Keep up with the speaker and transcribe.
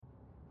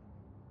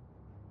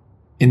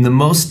In the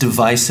most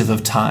divisive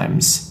of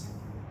times,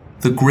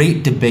 the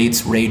great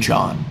debates rage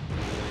on.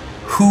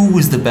 Who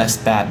was the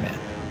best Batman?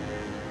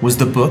 Was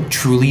the book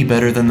truly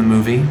better than the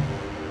movie?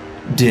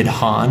 Did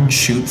Han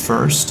shoot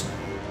first?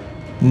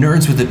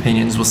 Nerds with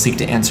Opinions will seek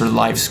to answer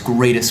life's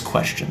greatest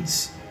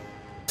questions.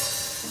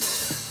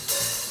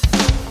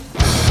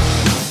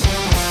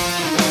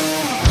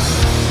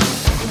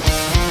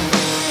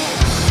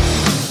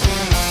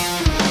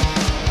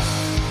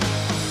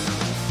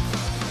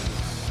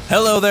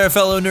 Hello there,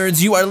 fellow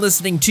nerds. You are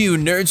listening to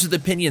Nerds with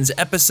Opinions,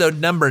 episode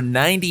number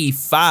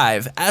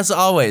 95. As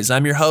always,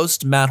 I'm your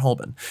host, Matt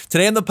Holman.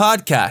 Today on the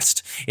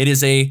podcast, it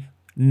is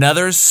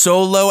another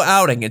solo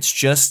outing. It's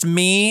just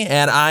me,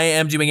 and I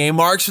am doing a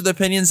Marks with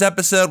Opinions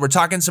episode. We're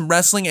talking some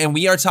wrestling, and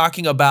we are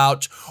talking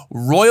about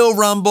Royal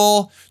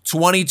Rumble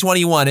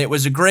 2021. It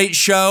was a great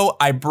show.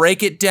 I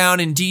break it down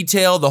in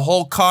detail, the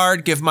whole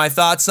card, give my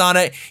thoughts on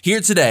it,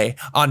 here today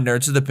on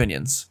Nerds with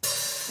Opinions.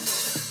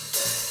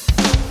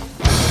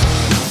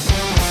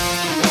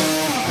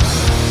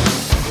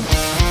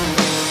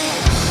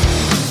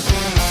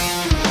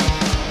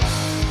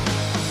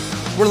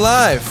 We're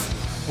live.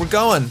 We're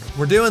going.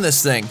 We're doing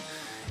this thing.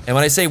 And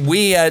when I say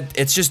we,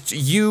 it's just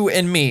you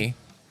and me.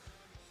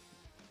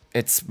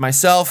 It's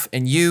myself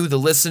and you, the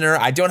listener.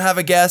 I don't have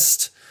a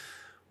guest.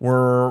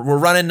 We're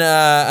running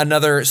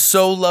another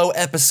solo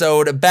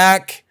episode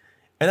back,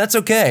 and that's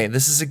okay.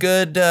 This is a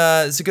good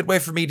way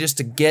for me just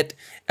to get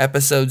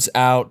episodes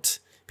out.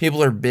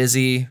 People are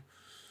busy.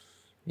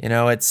 You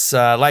know, it's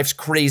life's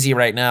crazy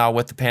right now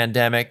with the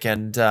pandemic,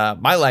 and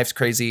my life's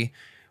crazy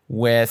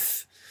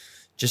with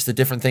just the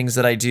different things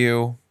that I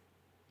do.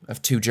 I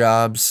have 2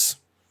 jobs,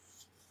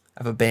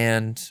 I have a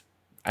band,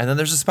 and then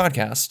there's this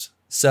podcast.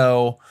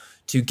 So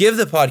to give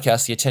the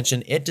podcast the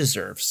attention it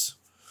deserves,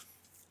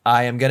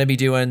 I am going to be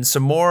doing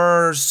some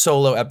more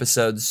solo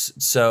episodes.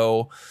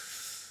 So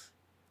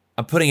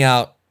I'm putting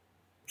out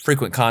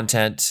frequent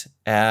content,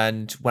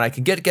 and when I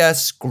can get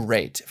guests,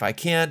 great. If I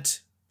can't,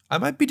 I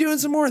might be doing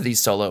some more of these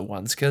solo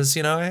ones because,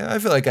 you know, I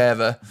feel like I have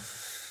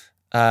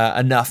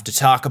enough to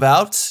talk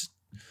about,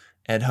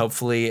 and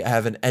hopefully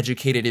have an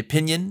educated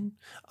opinion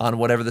on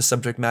whatever the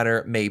subject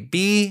matter may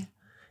be.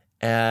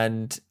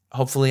 And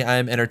hopefully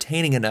I'm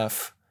entertaining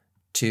enough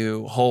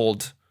to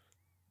hold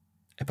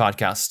a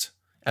podcast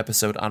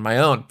episode on my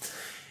own.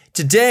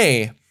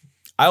 Today,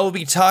 I will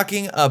be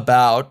talking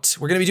about,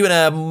 we're going to be doing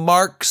a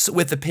Marks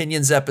with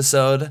Opinions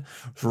episode,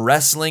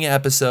 wrestling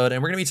episode,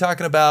 and we're going to be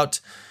talking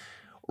about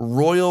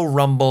Royal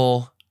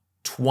Rumble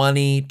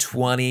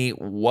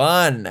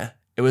 2021.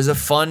 It was a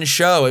fun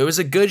show. It was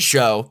a good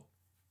show.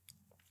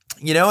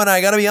 You know, and I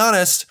gotta be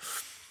honest,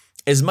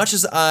 as much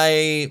as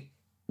I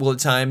will at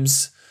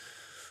times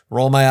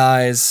roll my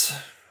eyes,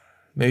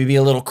 maybe be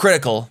a little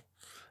critical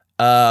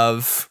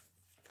of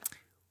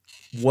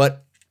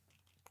what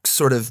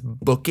sort of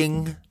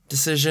booking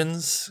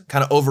decisions,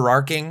 kind of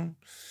overarching,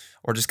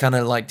 or just kind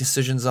of like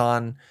decisions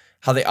on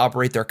how they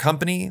operate their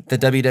company, the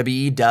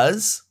WWE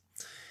does,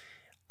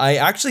 I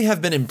actually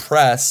have been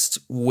impressed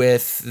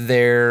with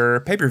their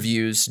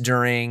pay-per-views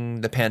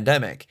during the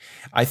pandemic.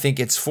 I think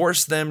it's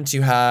forced them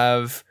to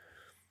have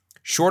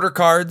shorter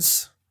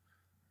cards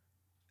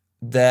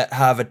that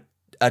have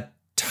a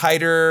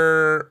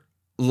tighter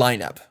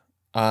lineup,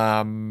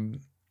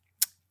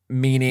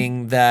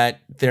 meaning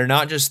that they're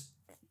not just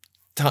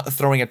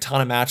throwing a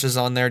ton of matches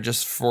on there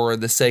just for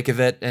the sake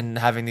of it and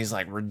having these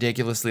like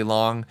ridiculously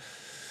long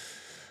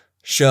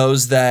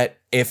shows that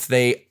if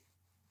they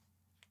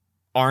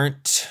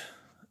aren't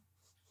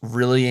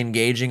really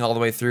engaging all the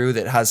way through,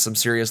 that has some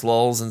serious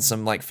lulls and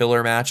some like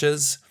filler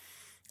matches.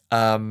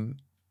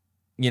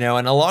 You know,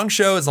 and a long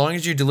show, as long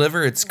as you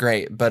deliver, it's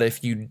great. But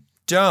if you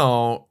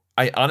don't,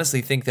 I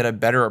honestly think that a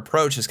better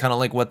approach is kind of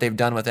like what they've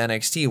done with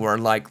NXT, where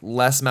like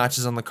less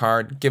matches on the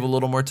card, give a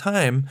little more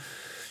time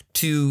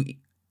to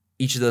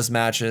each of those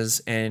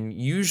matches, and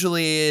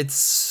usually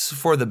it's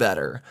for the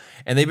better.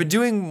 And they've been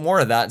doing more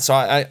of that. So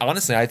I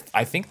honestly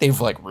think they've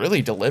like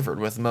really delivered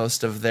with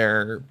most of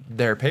their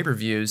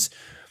pay-per-views.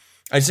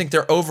 I just think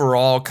their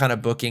overall kind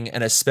of booking,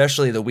 and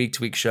especially the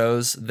week-to-week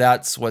shows,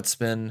 that's what's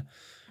been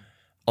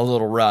a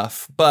little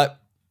rough. But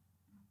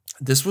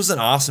this was an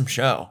awesome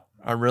show,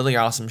 a really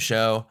awesome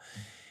show.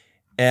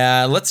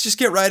 And let's just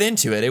get right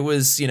into it. It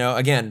was, you know,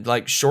 again,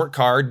 like short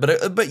card,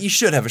 but you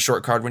should have a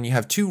short card when you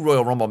have 2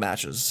 Royal Rumble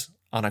matches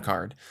on a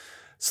card.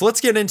 So let's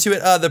get into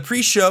it. The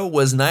pre-show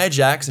was Nia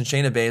Jax and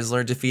Shayna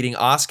Baszler defeating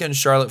Asuka and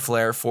Charlotte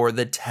Flair for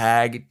the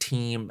tag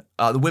team,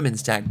 the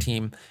women's tag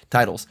team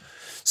titles.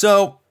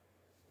 So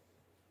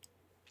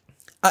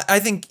I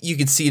think you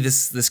could see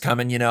this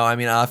coming. You know, I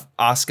mean,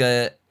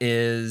 Asuka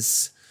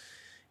is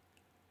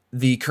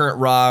the current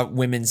Raw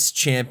Women's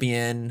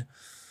Champion,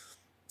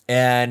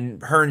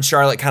 and her and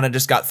Charlotte kind of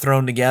just got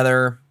thrown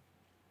together.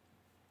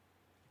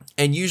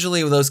 And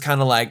usually with those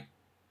kind of like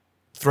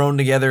thrown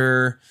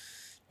together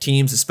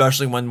teams,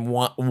 especially when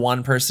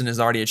one person is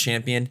already a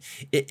champion,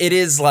 it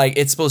is like,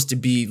 it's supposed to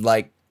be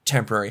like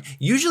temporary.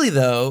 Usually,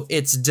 though,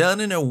 it's done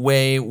in a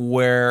way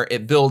where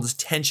it builds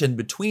tension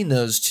between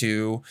those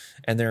two,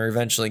 and they're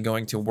eventually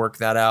going to work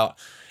that out.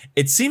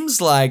 It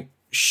seems like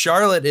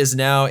Charlotte is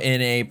now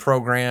in a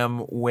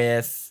program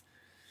with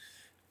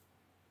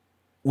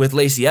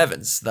Lacey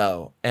Evans,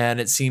 though, and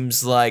it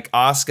seems like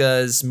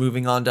Asuka is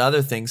moving on to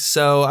other things.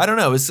 So I don't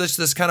know. It's just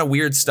this kind of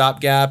weird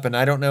stopgap, and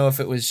I don't know if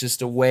it was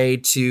just a way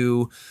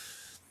to.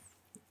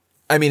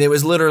 I mean, it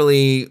was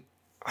literally,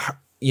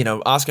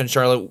 Asuka and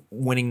Charlotte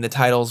winning the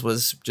titles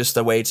was just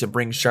a way to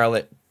bring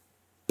Charlotte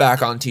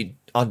back on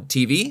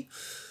TV.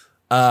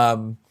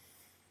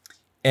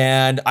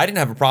 And I didn't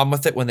have a problem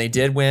with it when they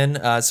did win.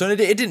 So it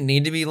didn't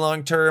need to be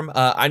long term.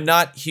 I'm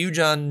not huge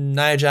on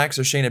Nia Jax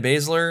or Shayna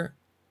Baszler,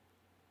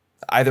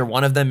 either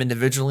one of them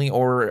individually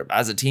or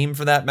as a team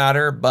for that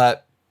matter.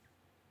 But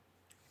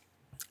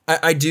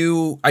I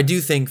do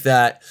think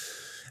that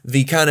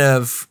the kind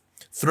of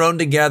thrown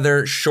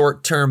together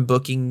short term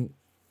booking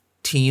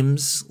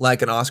teams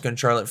like an Asuka and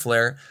Charlotte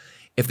Flair,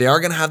 if they are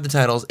going to have the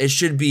titles, it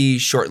should be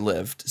short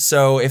lived.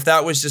 So if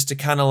that was just to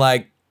kind of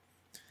like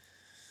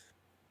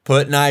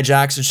put Nia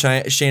Jax and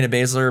Shayna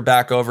Baszler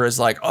back over as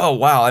like, oh,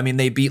 wow, I mean,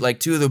 they beat like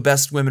two of the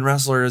best women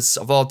wrestlers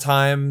of all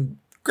time.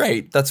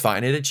 Great, that's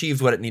fine. It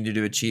achieved what it needed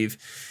to achieve.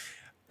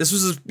 This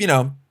was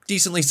a,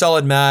 decently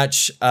solid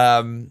match.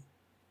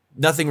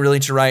 Nothing really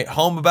to write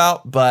home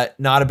about, but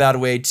not a bad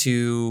way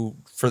to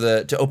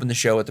open the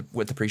show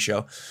with the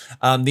pre-show.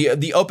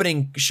 The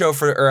opening show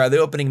the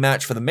opening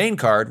match for the main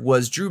card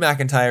was Drew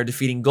McIntyre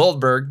defeating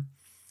Goldberg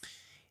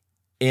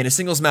in a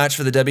singles match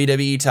for the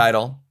WWE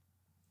title.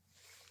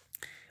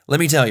 Let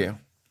me tell you,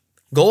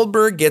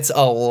 Goldberg gets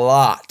a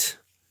lot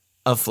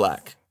of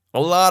flack,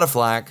 and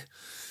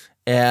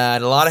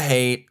a lot of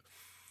hate.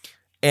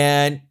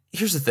 And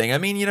here's the thing. I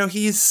mean,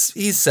 he's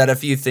said a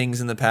few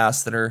things in the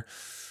past that are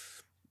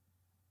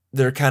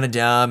kind of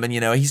dumb. And,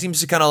 he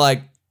seems to kind of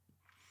like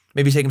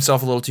maybe take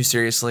himself a little too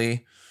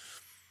seriously.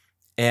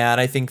 And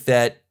I think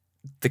that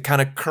the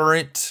kind of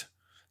current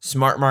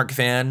Smart Mark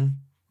fan,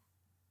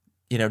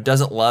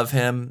 doesn't love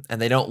him, and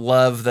they don't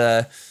love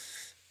they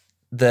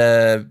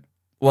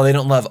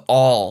don't love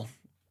all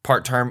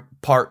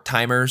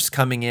part-timers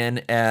coming in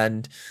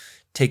and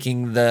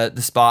taking the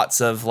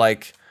spots of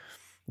like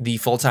the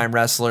full-time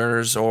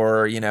wrestlers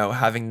or,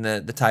 having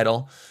the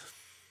title.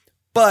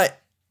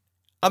 But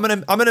I'm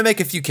going to make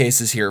a few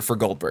cases here for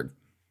Goldberg.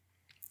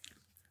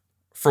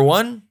 For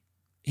one,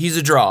 he's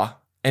a draw,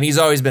 and he's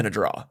always been a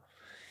draw.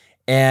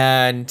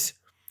 And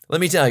let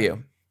me tell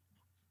you,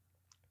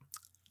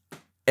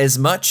 as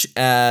much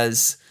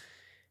as,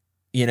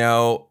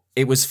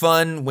 it was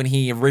fun when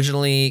he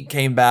originally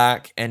came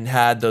back and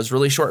had those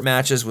really short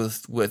matches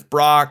with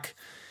Brock,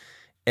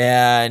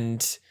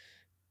 and,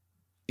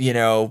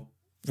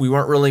 we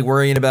weren't really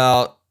worrying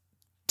about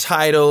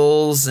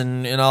titles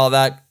and all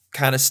that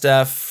kind of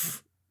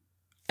stuff.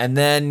 And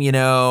then,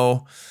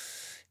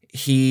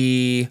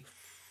 he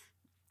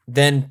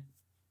then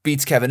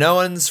beats Kevin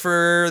Owens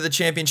for the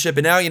championship.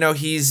 And now,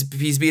 he's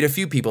beat a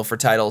few people for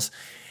titles,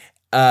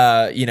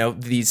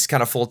 these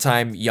kind of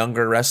full-time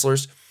younger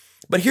wrestlers.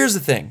 But here's the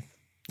thing.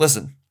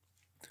 Listen,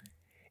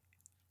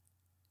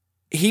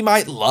 he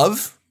might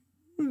love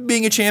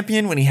being a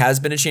champion when he has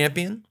been a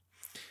champion,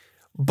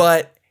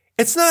 but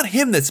it's not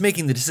him that's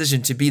making the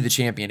decision to be the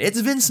champion. It's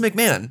Vince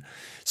McMahon.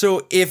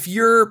 So if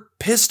you're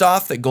pissed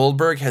off that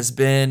Goldberg has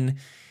been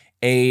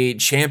a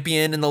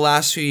champion in the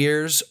last few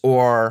years,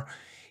 or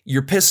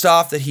you're pissed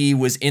off that he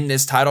was in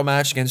this title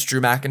match against Drew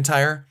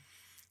McIntyre,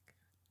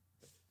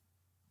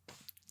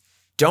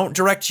 don't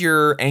direct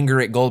your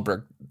anger at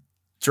Goldberg.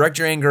 Direct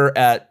your anger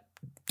at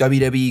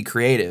WWE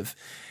Creative.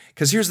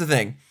 Because here's the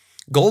thing.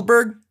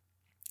 Goldberg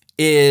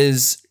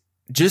is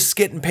just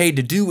getting paid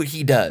to do what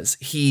he does.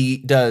 He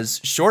does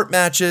short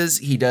matches.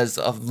 He does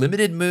a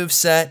limited move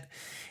set.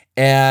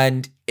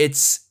 And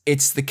it's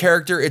the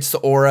character. It's the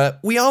aura.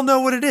 We all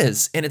know what it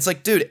is. And it's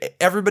like, dude,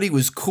 everybody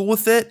was cool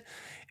with it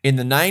in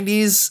the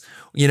 90s,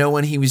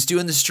 when he was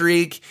doing the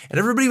streak. And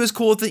everybody was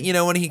cool with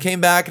it, when he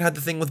came back and had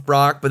the thing with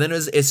Brock. But then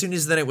as soon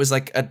as it was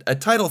like a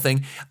title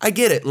thing, I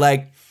get it.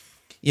 Like,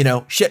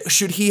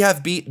 should he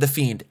have beat The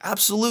Fiend?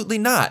 Absolutely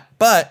not.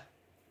 But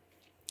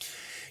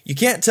you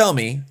can't tell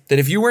me that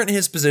if you weren't in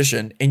his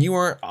position and you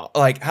weren't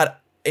had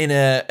in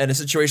a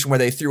situation where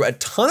they threw a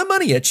ton of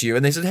money at you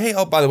and they said, hey,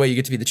 oh, by the way, you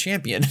get to be the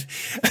champion,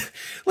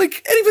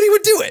 like anybody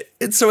would do it.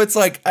 And so it's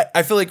like,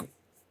 I feel like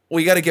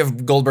we got to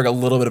give Goldberg a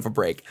little bit of a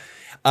break.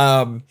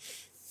 And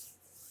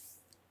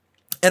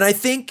I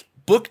think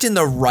booked in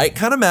the right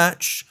kind of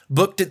match,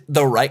 booked it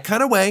the right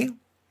kind of way,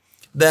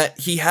 that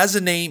he has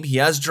a name, he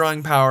has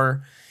drawing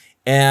power.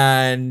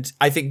 And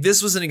I think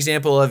this was an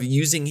example of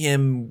using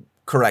him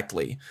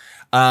correctly.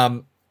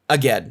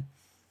 Again,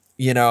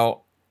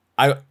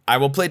 I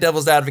will play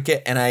devil's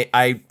advocate, and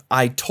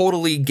I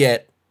totally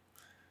get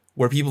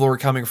where people are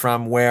coming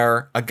from,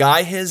 where a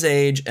guy his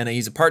age and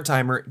he's a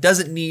part-timer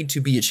doesn't need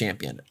to be a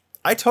champion.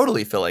 I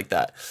totally feel like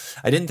that.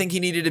 I didn't think he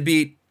needed to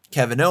beat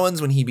Kevin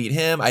Owens when he beat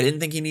him. I didn't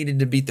think he needed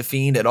to beat The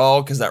Fiend at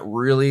all, because that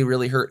really,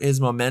 really hurt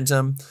his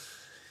momentum.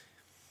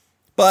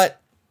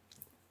 But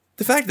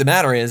The fact of the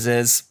matter is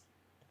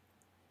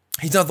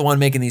he's not the one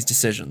making these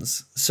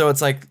decisions. So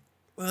it's like,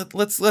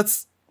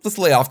 let's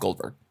lay off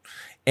Goldberg.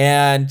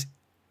 And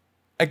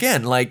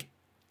again, like,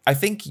 I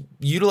think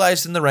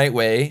utilized in the right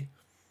way,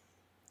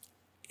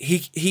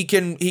 he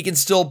can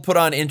still put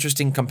on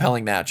interesting,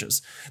 compelling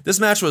matches. This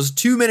match was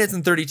 2 minutes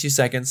and 32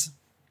 seconds,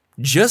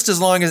 just as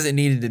long as it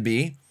needed to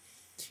be.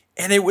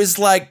 And it was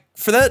like,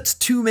 for that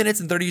 2 minutes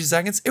and 32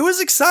 seconds, it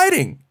was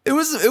exciting. It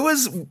was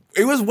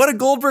what a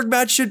Goldberg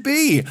match should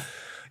be.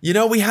 You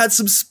know, we had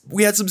some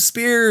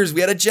spears,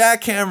 we had a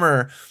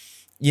jackhammer,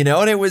 you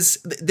know, and it was,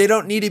 they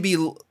don't need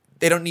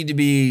to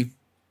be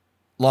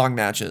long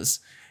matches.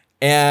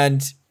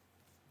 And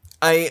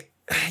I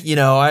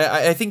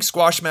think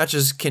squash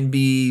matches can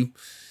be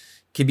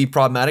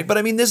problematic, but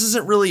I mean, this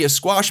isn't really a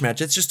squash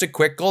match. It's just a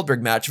quick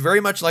Goldberg match,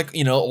 very much like,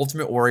 you know,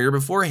 Ultimate Warrior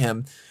before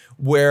him,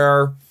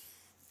 where,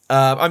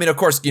 I mean, of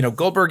course, you know,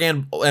 Goldberg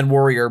and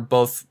Warrior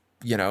both,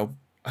 you know,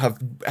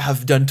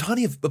 have done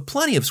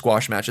plenty of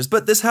squash matches,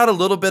 but this had a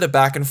little bit of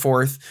back and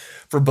forth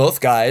for both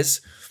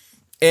guys.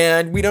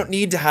 And we don't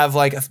need to have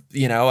like,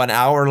 an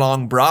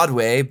hour-long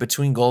Broadway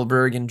between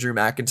Goldberg and Drew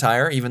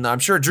McIntyre, even though I'm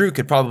sure Drew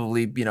could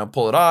probably, you know,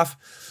 pull it off.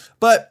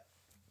 But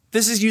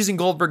this is using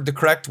Goldberg the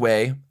correct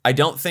way. I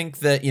don't think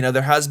that, you know,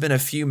 there has been a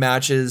few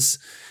matches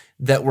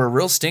that were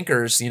real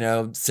stinkers, you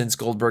know, since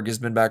Goldberg has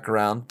been back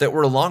around, that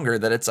were longer,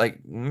 that it's like,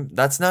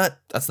 that's not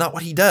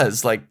what he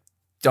does. Like,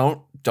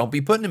 don't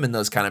be putting him in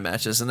those kind of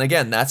matches. And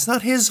again, that's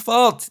not his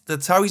fault.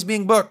 That's how he's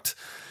being booked.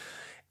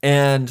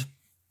 And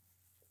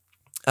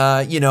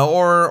you know,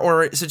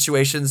 or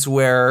situations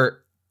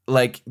where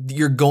like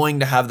you're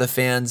going to have the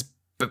fans,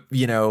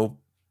 you know,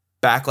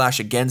 backlash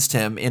against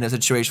him in a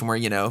situation where,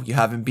 you know, you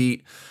have him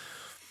beat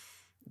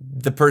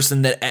the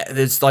person that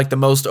is like the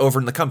most over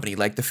in the company,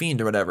 like the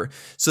Fiend or whatever.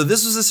 So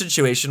this was a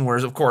situation where,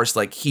 of course,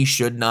 like he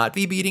should not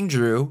be beating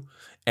Drew,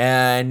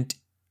 and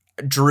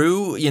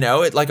Drew, you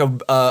know, it like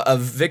a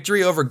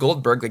victory over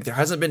Goldberg. Like there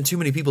hasn't been too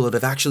many people that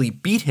have actually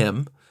beat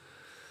him.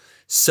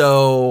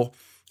 So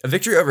a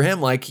victory over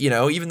him, like, you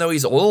know, even though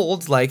he's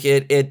old, like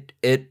it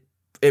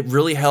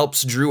really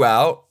helps Drew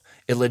out.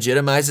 It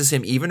legitimizes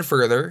him even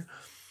further,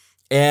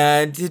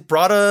 and it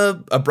brought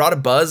a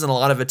buzz and a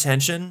lot of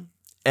attention.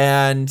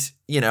 And,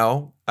 you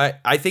know,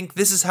 I think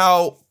this is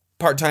how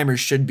part-timers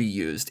should be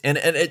used. And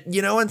it,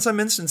 you know, in some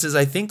instances,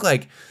 I think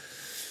like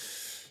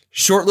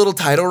short little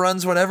title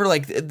runs, whatever,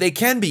 like they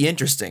can be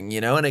interesting, you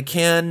know, and it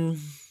can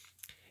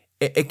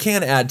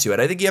add to it.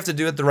 I think you have to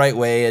do it the right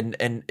way. And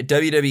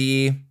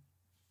WWE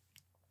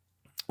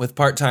with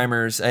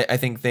part-timers, I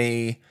think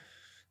they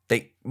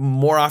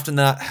more often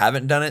than not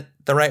haven't done it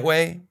the right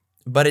way,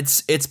 but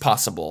it's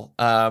possible.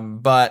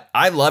 But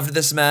I loved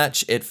this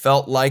match. It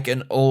felt like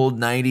an old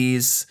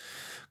 90s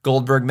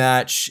Goldberg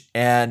match,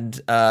 and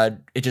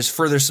it just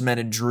further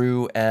cemented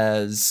Drew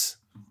as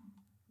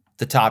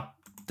the top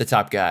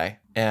guy.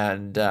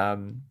 And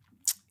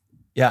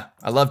yeah,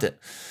 I loved it.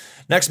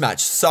 Next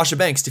match, Sasha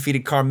Banks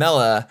defeated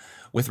Carmella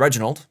with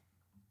Reginald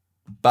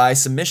by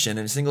submission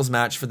in a singles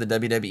match for the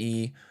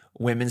WWE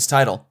Women's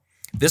title.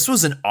 This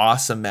was an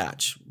awesome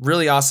match,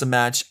 really awesome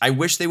match. I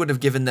wish they would have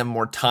given them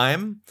more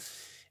time.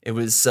 It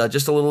was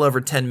just a little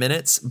over 10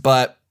 minutes,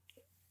 but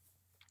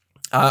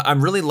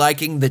I'm really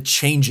liking the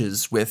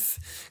changes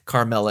with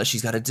Carmella.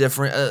 She's got a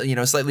different,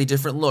 slightly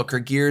different look. Her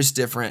gear's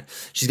different.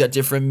 She's got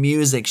different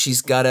music.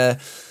 She's got a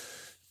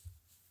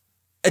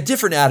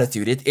different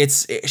attitude.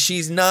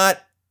 She's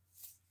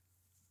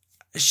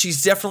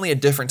definitely a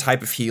different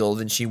type of heel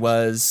than she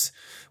was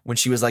when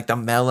she was like the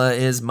Mela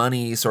is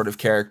money sort of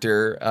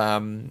character.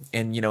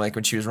 And, you know, like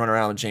when she was running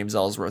around with James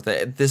Ellsworth,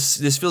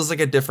 this feels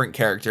like a different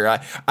character.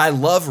 I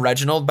love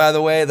Reginald, by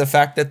the way. The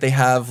fact that they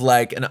have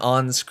like an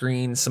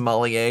on-screen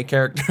sommelier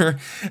character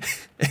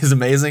is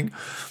amazing.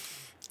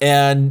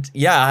 And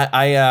yeah,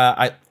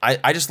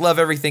 I just love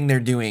everything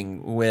they're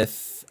doing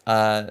with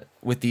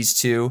these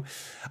two.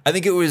 I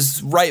think it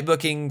was right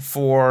booking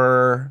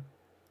for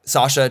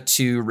Sasha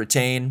to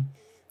retain,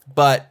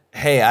 but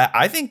hey,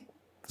 I think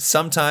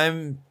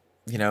sometime,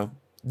 you know,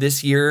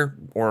 this year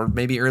or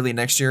maybe early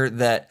next year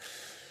that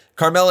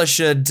Carmella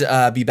should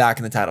be back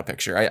in the title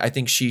picture. I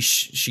think she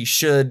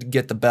should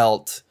get the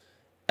belt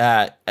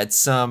at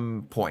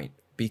some point,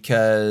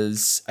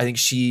 because I think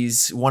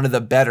she's one of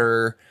the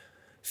better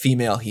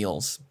female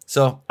heels.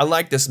 So I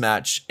like this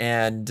match,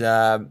 and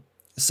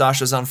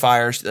Sasha's on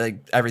fire.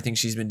 Like everything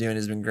she's been doing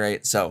has been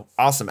great. So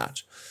awesome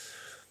match.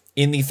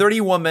 In the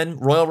 30-woman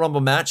Royal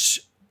Rumble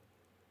match,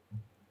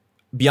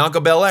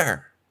 Bianca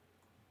Belair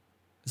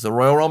is the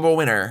Royal Rumble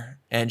winner,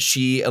 and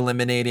she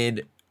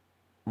eliminated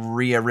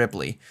Rhea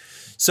Ripley.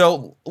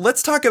 So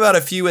let's talk about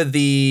a few of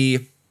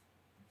the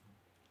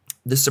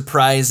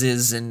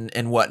surprises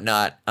and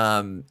whatnot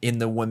in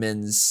the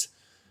women's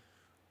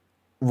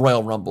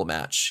Royal Rumble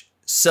match.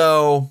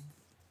 So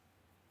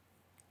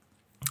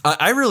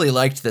I really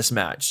liked this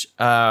match.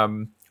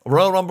 Royal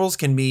Rumbles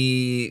can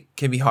be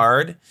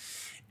hard,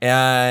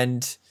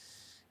 and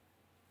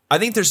I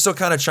think they're still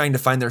kind of trying to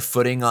find their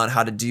footing on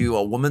how to do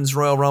a women's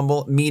Royal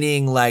Rumble,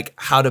 meaning like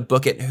how to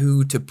book it,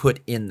 who to put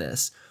in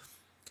this.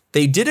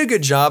 They did a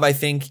good job, I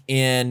think,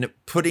 in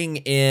putting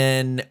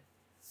in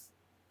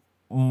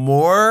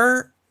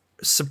more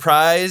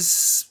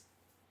surprise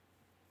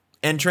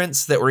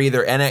entrants that were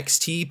either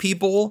NXT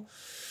people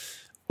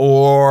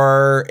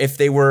or if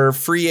they were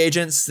free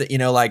agents that,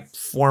 like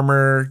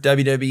former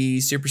WWE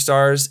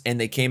superstars and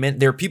they came in.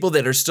 There are people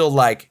that are still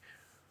like,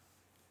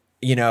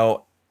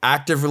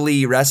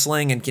 actively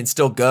wrestling and can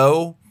still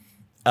go.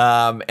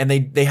 And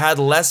they had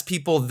less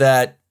people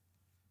that,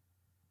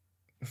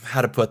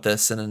 how to put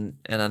this in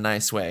a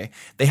nice way.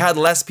 They had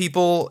less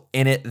people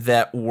in it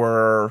that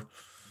were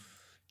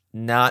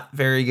not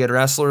very good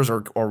wrestlers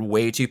or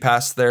way too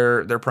past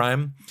their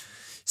prime.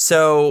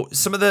 So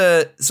some of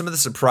the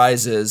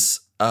surprises,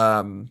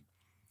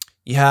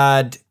 you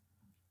had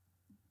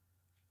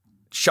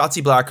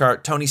Shotzi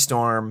Blackheart, Toni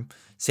Storm,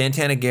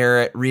 Santana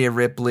Garrett, Rhea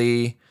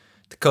Ripley,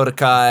 Dakota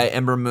Kai,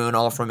 Ember Moon,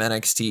 all from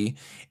NXT.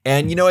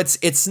 And,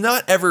 it's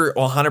not ever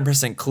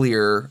 100%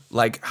 clear,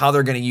 like, how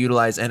they're going to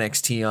utilize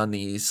NXT on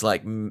these,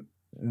 like,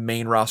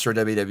 main roster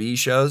WWE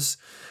shows.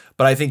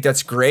 But I think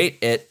that's great.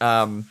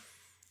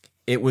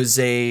 It was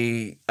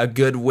a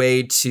good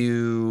way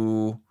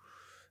to,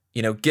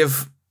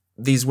 give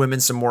these women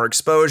some more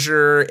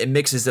exposure. It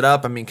mixes it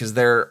up. I mean, because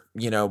they're,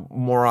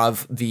 more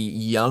of the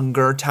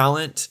younger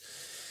talent.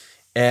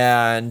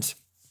 And,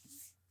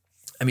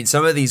 I mean,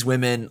 some of these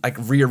women, like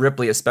Rhea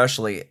Ripley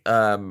especially,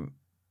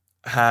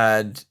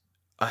 had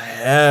a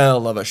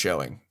hell of a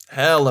showing.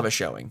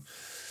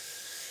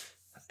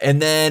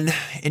 And then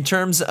in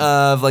terms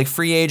of like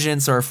free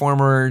agents or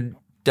former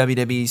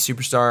WWE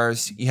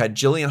superstars, you had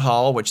Jillian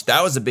Hall, which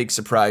that was a big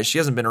surprise. She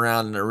hasn't been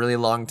around in a really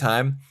long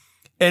time.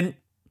 And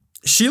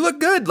she looked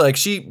good. Like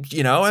she,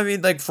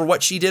 like for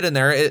what she did in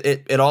there,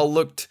 it all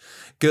looked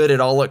good. It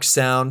all looked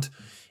sound.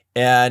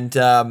 And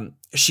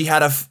she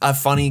had a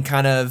funny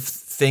kind of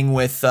thing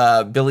with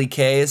Billie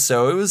Kay.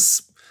 So it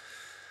was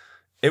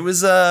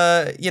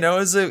a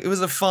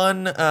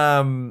fun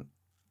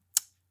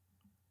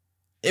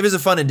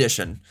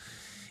addition,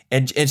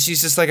 and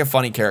she's just like a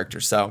funny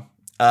character. So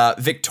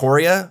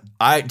Victoria,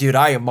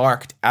 I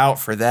marked out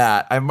for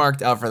that.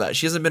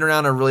 She hasn't been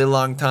around a really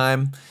long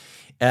time,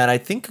 and I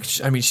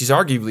mean she's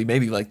arguably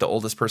maybe like the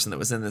oldest person that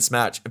was in this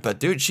match. But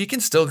dude, she can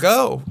still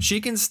go.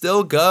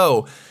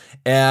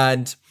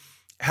 And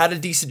had a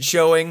decent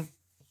showing.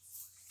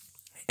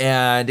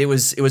 And it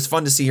was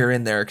fun to see her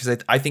in there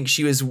because I think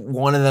she was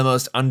one of the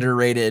most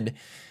underrated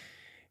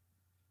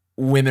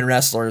women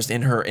wrestlers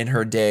in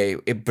her day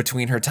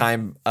between her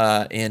time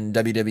in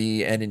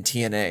WWE and in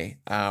TNA.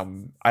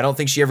 I don't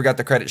think she ever got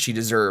the credit she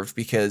deserved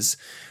because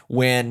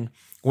when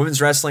women's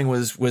wrestling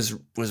was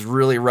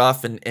really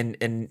rough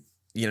and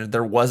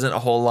there wasn't a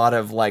whole lot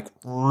of like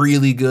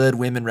really good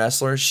women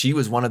wrestlers, she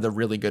was one of the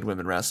really good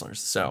women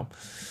wrestlers. So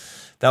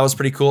that was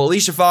pretty cool.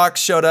 Alicia Fox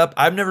showed up.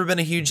 I've never been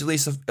a huge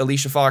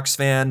Alicia Fox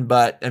fan,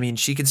 but I mean,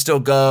 she can still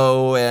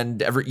go,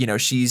 and everybody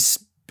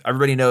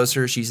knows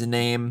her. She's a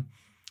name.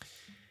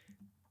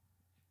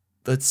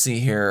 Let's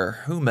see here.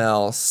 Whom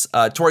else?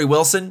 Tori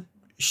Wilson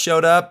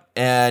showed up,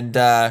 and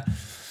I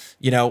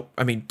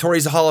mean,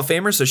 Tori's a Hall of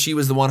Famer, so she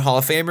was the one Hall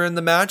of Famer in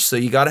the match. So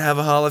you got to have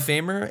a Hall of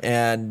Famer,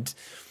 and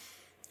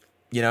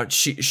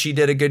she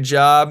did a good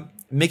job.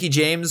 Mickie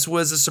James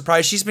was a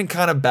surprise. She's been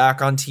kind of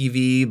back on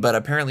TV, but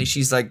apparently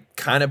she's like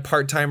kind of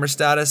part-timer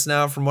status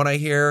now from what I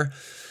hear.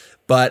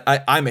 But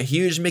I'm a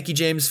huge Mickie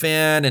James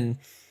fan, and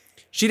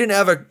she didn't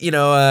have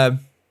a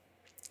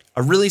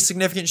really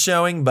significant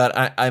showing, but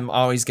I'm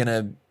always going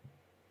to,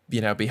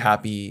 be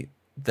happy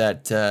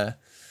that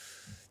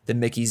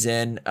Mickey's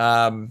in.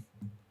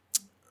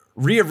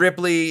 Rhea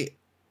Ripley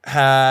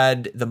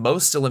had the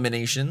most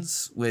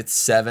eliminations with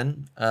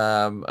 7.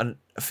 A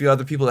few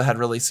other people that had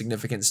really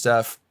significant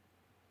stuff.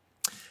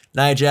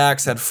 Nia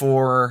Jax had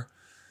 4.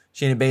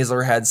 Shayna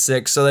Baszler had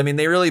 6. So, I mean,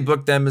 they really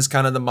booked them as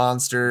kind of the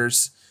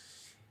monsters.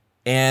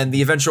 And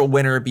the eventual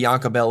winner,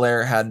 Bianca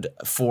Belair, had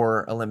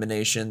 4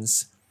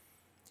 eliminations.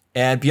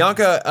 And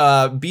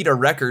Bianca beat a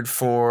record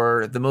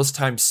for the most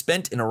time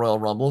spent in a Royal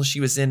Rumble. She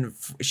was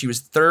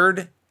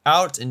 3rd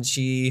out, and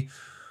she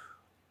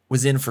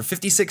was in for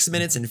 56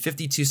 minutes and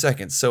 52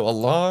 seconds. So a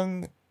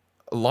long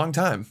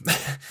time.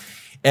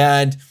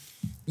 And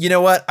you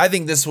know what? I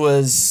think this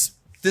was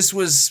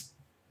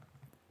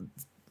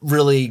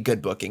really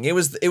good booking. It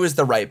was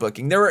the right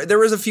booking. There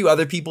was a few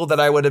other people that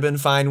I would have been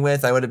fine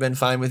with. I would have been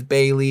fine with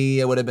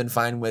Bayley. I would have been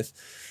fine with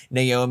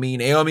Naomi.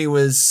 Naomi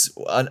was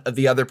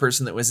the other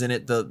person that was in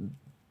it the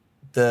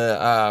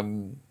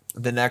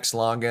next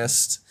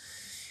longest.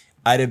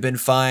 I'd have been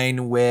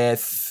fine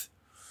with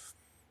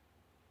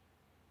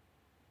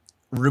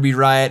Ruby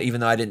Riott,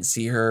 even though I didn't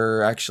see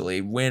her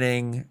actually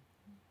winning.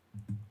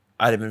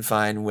 I'd have been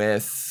fine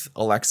with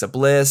Alexa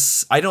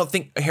Bliss. I don't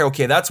think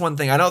that's one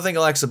thing. I don't think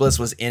Alexa Bliss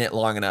was in it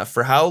long enough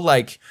for how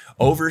like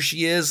over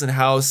she is and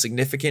how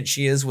significant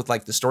she is with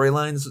like the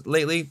storylines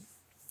lately.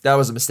 That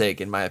was a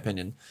mistake in my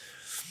opinion.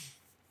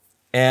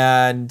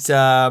 And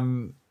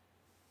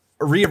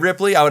Rhea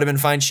Ripley, I would have been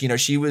fine.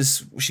 She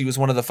was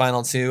one of the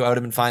final 2. I would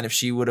have been fine if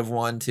she would have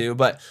won too.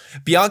 But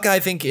Bianca, I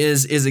think,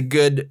 is a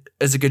good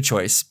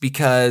choice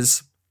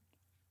because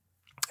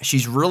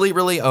She's really,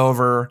 really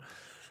over,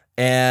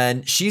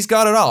 and she's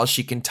got it all.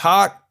 She can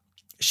talk.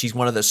 She's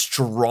one of the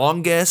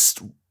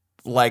strongest,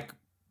 like,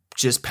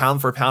 just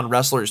pound for pound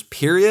wrestlers,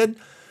 period.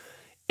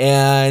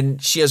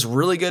 And she has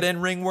really good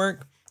in-ring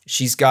work.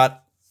 She's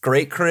got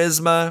great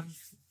charisma.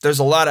 There's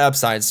a lot of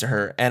upsides to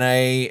her. And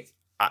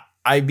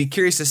I'd be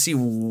curious to see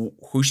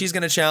who she's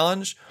going to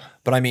challenge.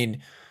 But I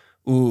mean,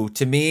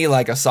 to me,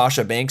 like a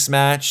Sasha Banks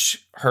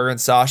match, her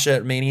and Sasha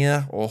at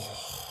Mania,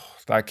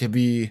 that could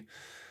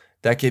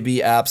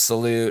be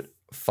absolute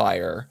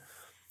fire.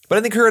 But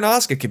I think her and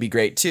Asuka could be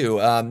great too.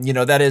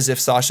 That is if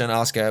Sasha and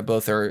Asuka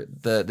both are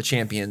the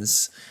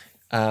champions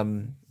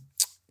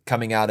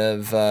coming out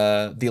of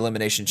the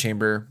Elimination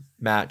Chamber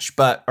match,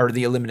 or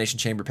the Elimination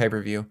Chamber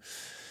pay-per-view.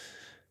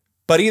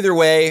 But either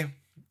way,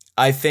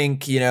 I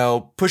think,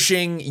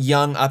 pushing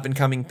young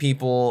up-and-coming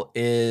people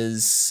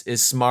is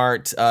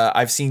smart.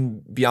 I've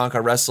seen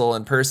Bianca wrestle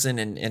in person,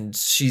 and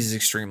she's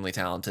extremely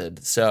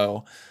talented.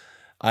 So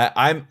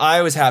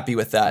I was happy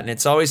with that, and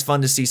it's always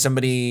fun to see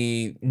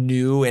somebody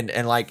new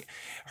and like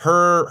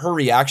her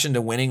reaction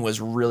to winning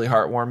was really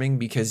heartwarming,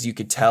 because you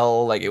could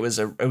tell like it was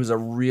a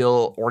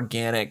real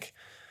organic,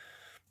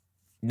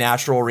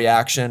 natural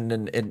reaction,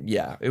 and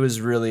yeah, it was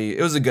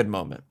a good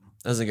moment.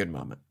 It was a good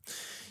moment.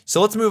 So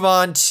let's move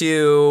on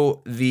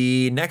to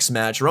the next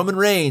match. Roman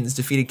Reigns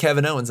defeated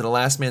Kevin Owens in a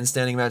last man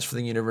standing match for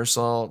the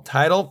Universal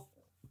title.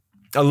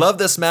 I love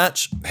this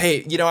match.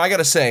 Hey, I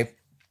gotta say,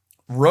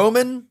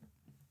 Roman,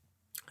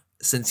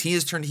 since he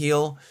has turned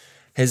heel,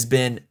 has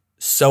been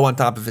so on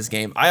top of his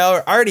game. I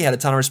already had a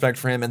ton of respect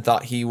for him and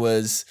thought he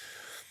was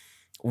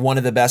one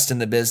of the best in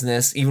the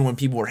business, even when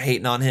people were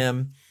hating on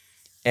him.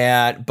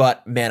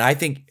 But man, I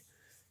think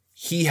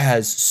he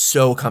has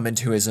so come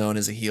into his own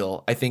as a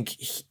heel. I think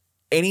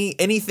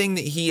anything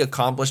that he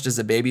accomplished as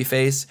a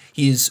babyface,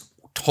 he's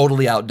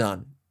totally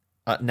outdone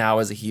now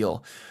as a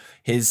heel.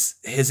 His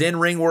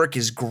in-ring work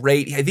is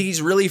great. I think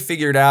he's really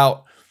figured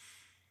out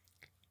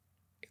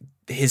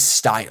his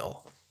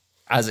style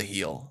as a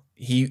heel.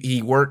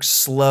 He works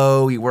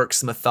slow, he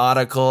works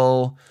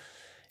methodical,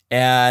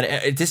 and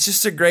it's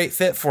just a great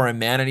fit for him,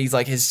 man. And he's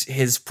like, his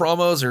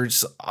promos are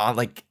just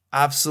like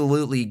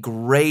absolutely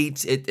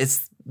great.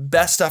 It's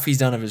best stuff he's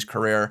done of his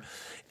career.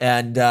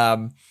 And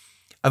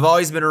I've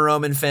always been a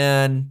Roman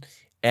fan,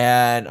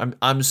 and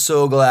I'm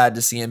so glad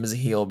to see him as a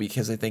heel,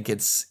 because I think it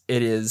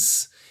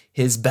is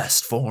his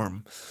best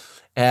form.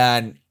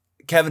 And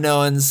Kevin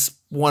Owens,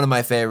 one of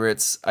my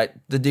favorites.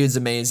 The dude's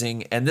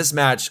amazing. And this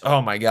match, oh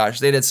my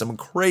gosh, they did some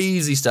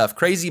crazy stuff,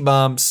 crazy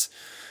bumps,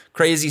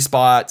 crazy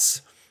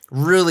spots,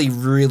 really,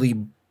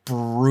 really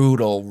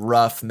brutal,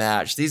 rough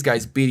match. These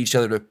guys beat each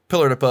other to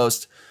pillar to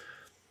post.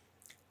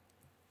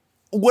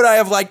 Would I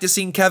have liked to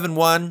seen Kevin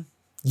win?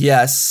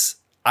 Yes.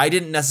 I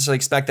didn't necessarily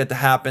expect that to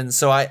happen.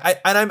 So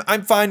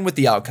I'm fine with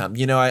the outcome.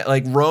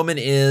 Roman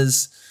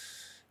is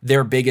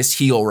their biggest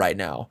heel right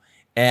now,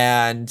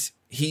 and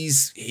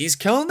he's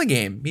killing the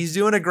game. He's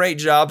doing a great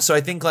job. So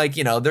I think they're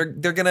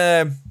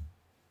gonna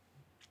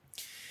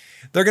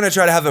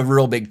try to have a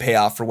real big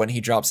payoff for when he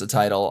drops the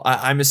title.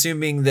 I'm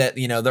assuming that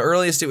the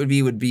earliest it would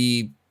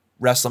be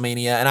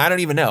WrestleMania, and I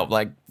don't even know.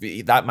 Like,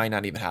 that might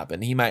not even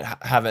happen. He might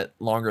have it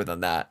longer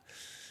than that.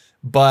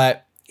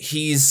 But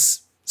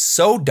he's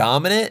so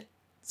dominant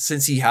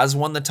since he has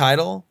won the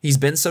title. He's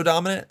been so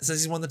dominant since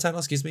he's won the title.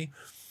 Excuse me.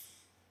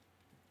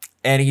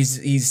 And he's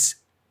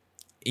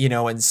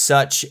in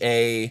such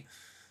an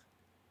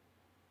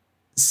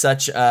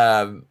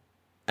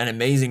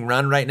amazing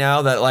run right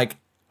now that like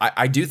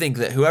I do think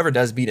that whoever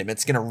does beat him,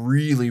 it's gonna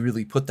really,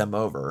 really put them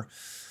over.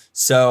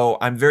 So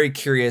I'm very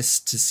curious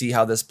to see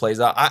how this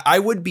plays out. I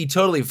would be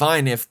totally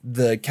fine if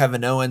the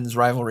Kevin Owens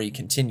rivalry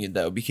continued,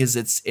 though, because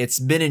it's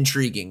been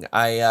intriguing.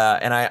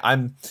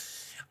 I'm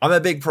a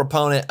big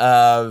proponent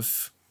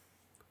of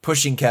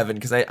pushing Kevin,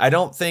 because I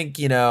don't think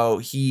he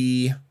was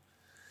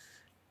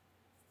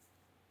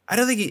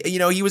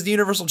the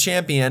Universal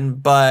Champion,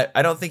 but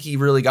I don't think he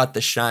really got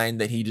the shine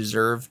that he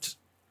deserved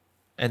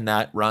in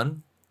that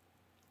run.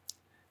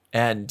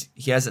 And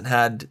he hasn't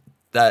had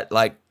that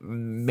like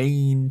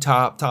main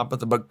top of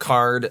the book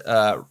card,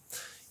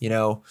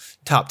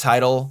 top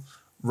title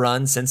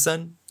run since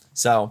then.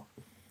 So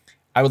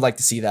I would like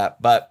to see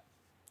that, but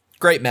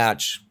great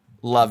match.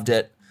 Loved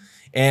it.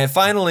 And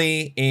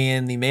finally,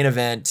 in the main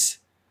event,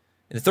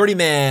 in the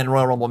 30-man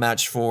Royal Rumble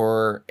match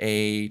for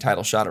a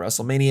title shot at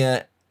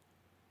WrestleMania,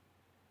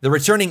 the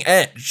returning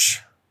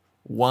Edge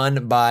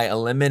won by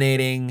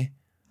eliminating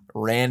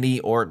Randy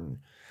Orton.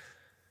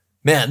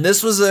 Man,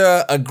 this was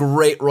a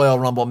great Royal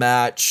Rumble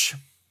match,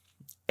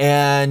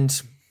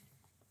 and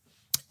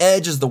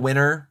Edge is the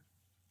winner.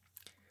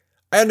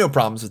 I had no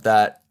problems with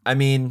that. I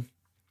mean,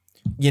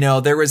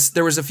 there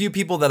was a few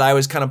people that I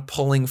was kind of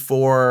pulling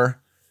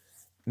for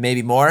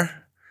maybe more,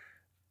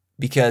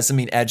 because I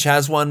mean, Edge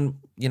has won,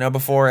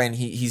 before, and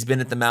he's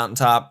been at the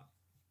mountaintop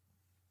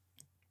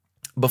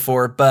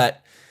before,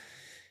 but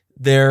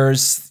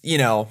there's,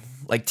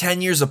 like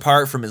 10 years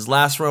apart from his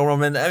last Royal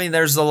Rumble. I mean,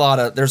 there's a lot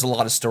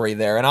of story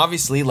there. And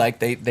obviously, like,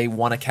 they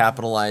want to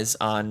capitalize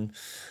on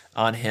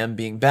him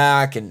being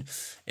back. And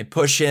and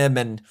push him,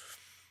 and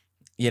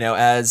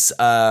as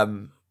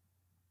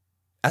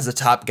a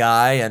top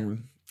guy.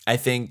 And I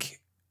think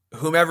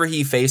whomever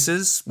he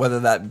faces, whether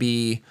that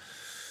be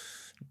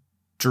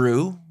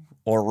Drew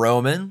or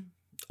Roman,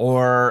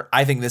 or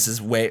I think this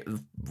is way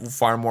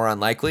far more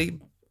unlikely,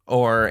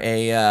 or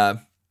a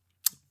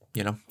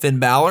Finn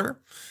Balor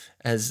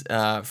as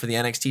for the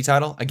NXT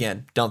title.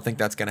 Again, don't think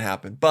that's going to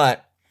happen,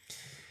 but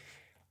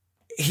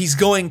he's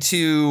going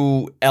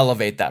to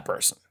elevate that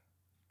person.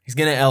 He's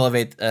going to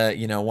elevate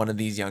one of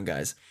these young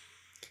guys.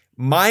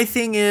 My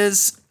thing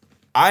is,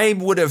 I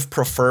would have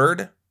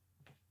preferred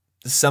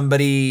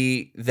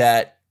somebody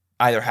that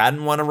either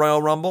hadn't won a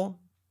Royal Rumble,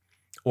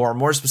 or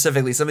more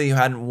specifically, somebody who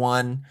hadn't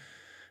won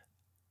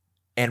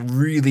and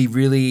really,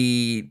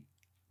 really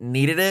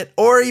needed it,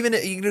 or even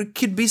it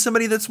could be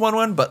somebody that's won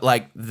one, but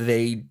like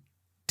they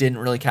didn't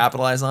really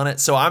capitalize on it.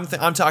 So I'm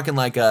talking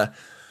like a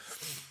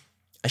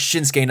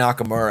Shinsuke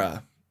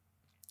Nakamura.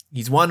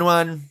 He's won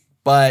one,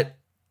 but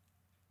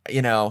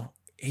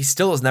he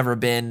still has never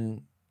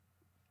been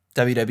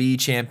WWE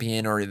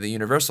champion or the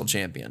Universal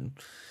champion.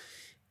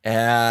 Or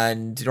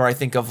I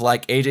think of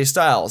like AJ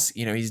Styles,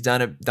 he's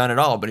done it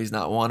all, but he's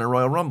not won a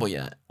Royal Rumble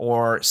yet.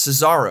 Or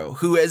Cesaro,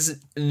 who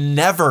has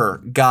never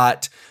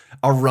got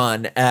a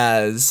run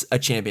as a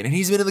champion, and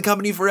he's been in the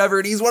company forever,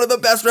 and he's one of the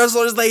best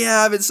wrestlers they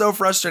have. It's so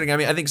frustrating. I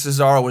mean, I think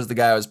Cesaro was the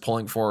guy I was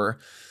pulling for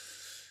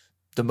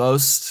the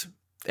most,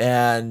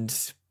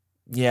 and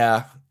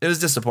yeah, it was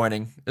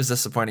disappointing. It was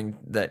disappointing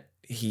that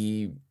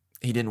he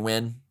didn't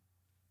win.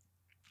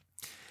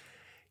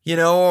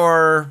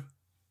 Or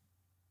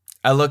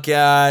I look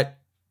at,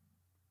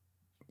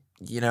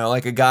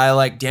 like a guy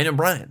like Daniel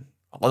Bryan,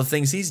 all the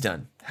things he's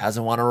done,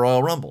 hasn't won a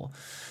Royal Rumble.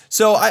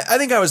 So I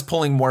think I was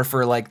pulling more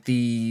for like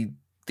the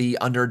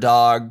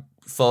underdog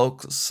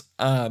folks.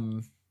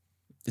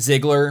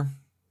 Ziggler,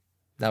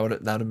 that would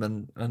have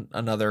been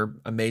another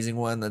amazing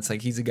one. That's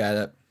like, he's a guy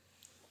that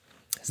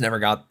has never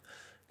got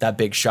that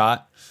big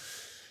shot.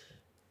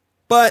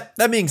 But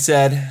that being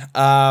said,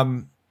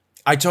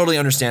 I totally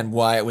understand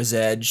why it was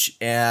Edge,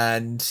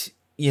 and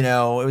it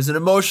was an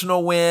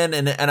emotional win,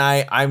 and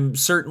I'm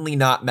certainly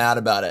not mad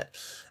about it.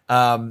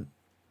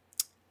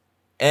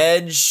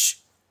 Edge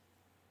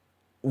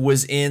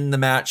was in the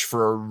match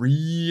for a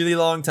really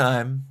long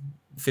time,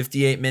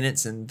 58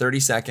 minutes and 30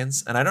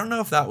 seconds, and I don't know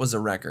if that was a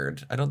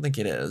record. I don't think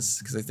it is,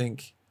 because I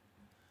think,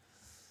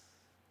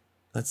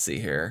 let's see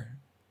here.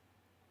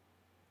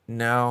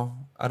 No,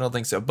 I don't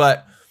think so,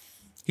 but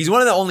he's one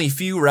of the only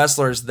few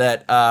wrestlers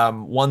that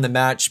won the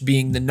match,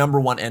 being the number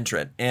one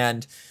entrant.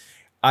 And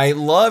I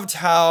loved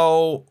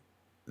how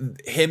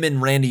him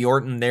and Randy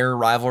Orton, their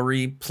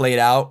rivalry, played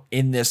out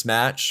in this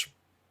match.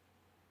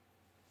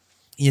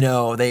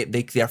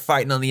 They're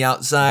fighting on the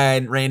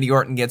outside. Randy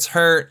Orton gets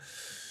hurt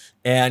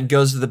and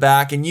goes to the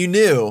back, and you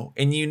knew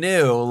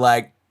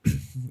like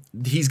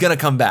he's gonna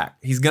come back.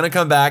 He's gonna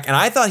come back, and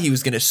I thought he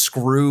was gonna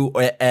screw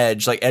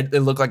Edge. Like it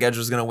looked like Edge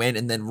was gonna win,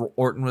 and then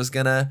Orton was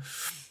gonna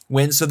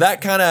win. So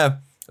that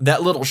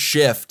little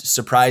shift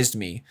surprised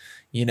me.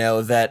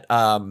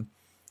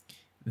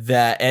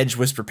 That Edge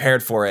was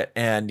prepared for it,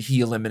 and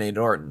he eliminated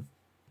Orton.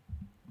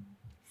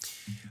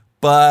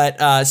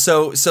 But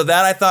so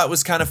that I thought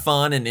was kind of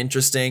fun and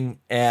interesting,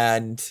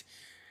 and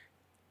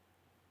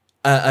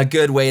a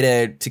good way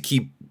to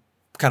keep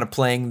kind of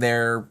playing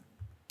their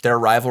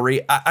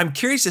rivalry. I'm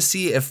curious to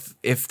see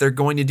if they're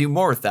going to do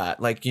more with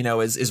that. Like,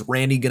 is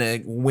Randy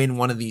going to win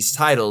one of these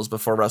titles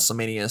before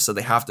WrestleMania, so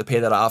they have to pay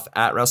that off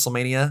at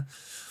WrestleMania?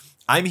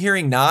 I'm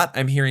hearing not.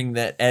 I'm hearing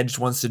that Edge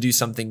wants to do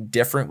something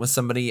different with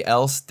somebody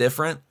else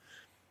different,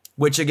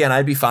 which again,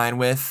 I'd be fine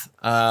with.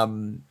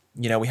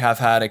 We have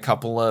had a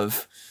couple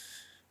of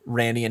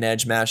Randy and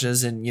Edge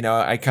matches, and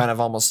I kind of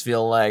almost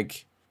feel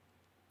like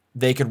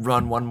they could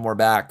run one more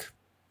back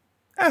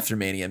after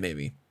Mania,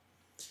 maybe.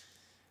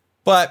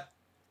 But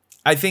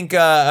I think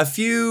a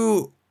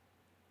few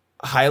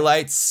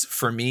highlights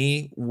for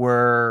me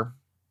were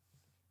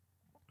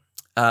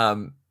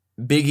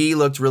Big E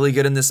looked really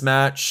good in this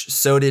match.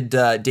 So did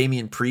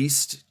Damian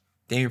Priest.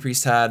 Damian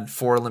Priest had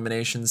 4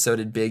 eliminations. So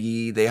did Big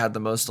E. They had the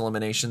most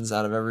eliminations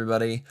out of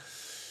everybody.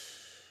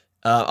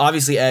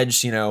 Obviously,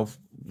 Edge,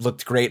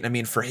 looked great. I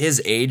mean, for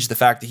his age, the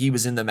fact that he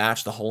was in the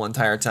match the whole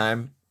entire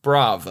time,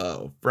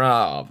 bravo.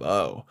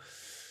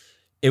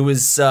 It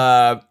was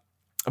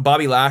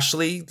Bobby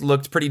Lashley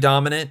looked pretty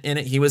dominant in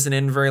it. He wasn't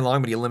in very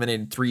long, but he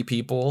eliminated 3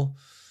 people.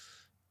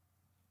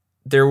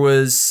 There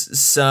was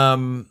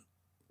some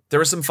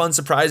fun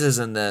surprises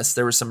in this.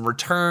 There were some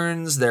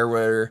returns. There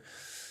were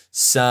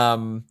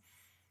some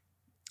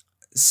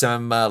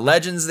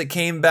legends that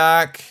came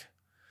back.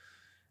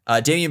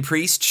 Damian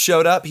Priest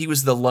showed up. He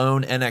was the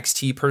lone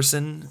NXT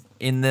person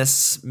in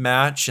this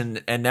match,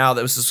 and now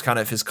that was just kind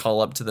of his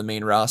call up to the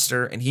main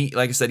roster. And he,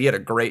 like I said, he had a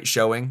great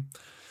showing.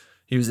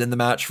 He was in the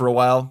match for a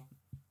while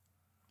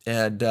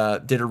and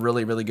did a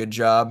really, really good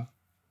job.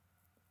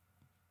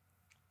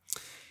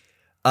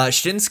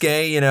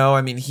 Shinsuke,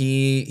 I mean,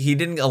 he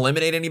didn't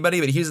eliminate anybody,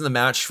 but he was in the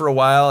match for a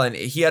while, and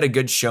he had a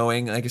good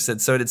showing. Like I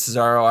said, so did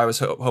Cesaro. I was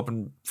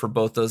hoping for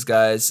both those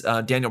guys.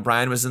 Daniel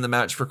Bryan was in the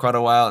match for quite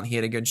a while, and he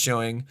had a good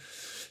showing.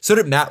 So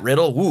did Matt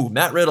Riddle. Ooh,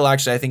 Matt Riddle,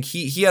 actually, I think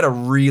he had a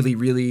really,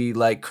 really,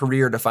 like,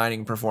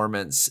 career-defining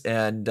performance,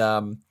 and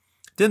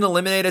didn't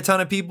eliminate a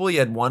ton of people. He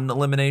had one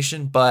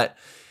elimination, but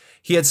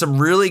he had some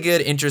really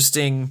good,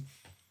 interesting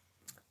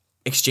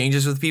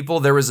exchanges with people.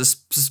 There was a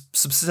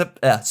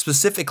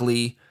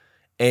specifically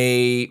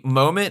a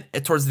moment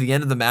towards the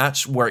end of the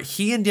match where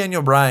he and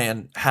Daniel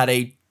Bryan had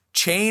a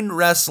chain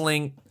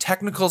wrestling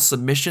technical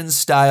submission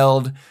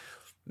styled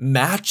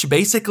match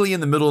basically in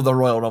the middle of the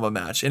Royal Rumble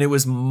match, and it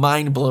was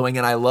mind blowing,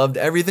 and I loved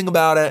everything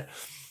about it,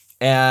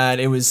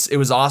 and it was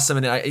awesome.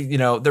 And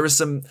there was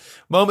some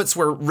moments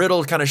where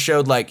Riddle kind of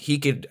showed like he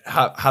could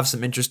have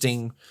some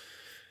interesting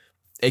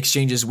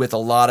exchanges with a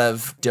lot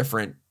of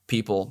different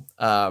people.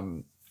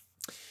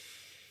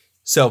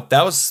 So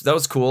that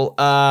was cool.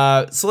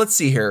 So let's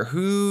see here.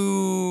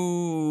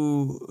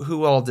 Who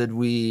all did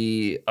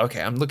we?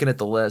 Okay, I'm looking at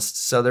the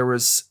list. So there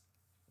was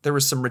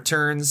some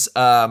returns.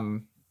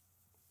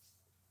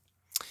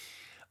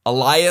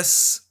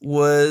 Elias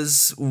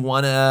was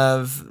one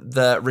of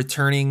the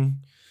returning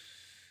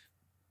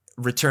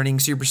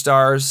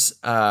superstars.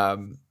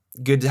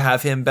 Good to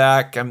have him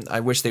back. I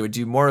wish they would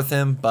do more with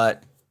him,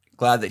 but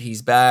glad that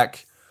he's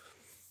back.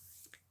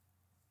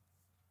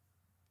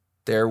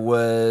 There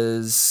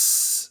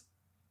was,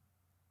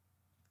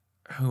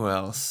 who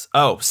else?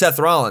 Oh, Seth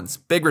Rollins,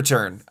 big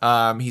return.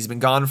 He's been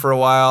gone for a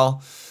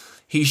while.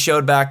 He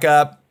showed back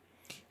up,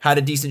 had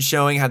a decent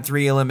showing, had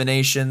 3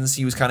 eliminations.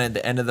 He was kind of at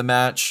the end of the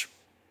match.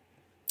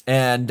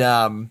 And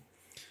there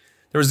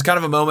was kind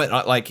of a moment,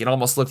 like it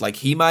almost looked like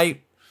he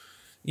might,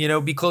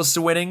 be close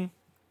to winning.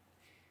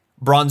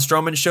 Braun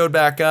Strowman showed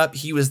back up.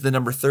 He was the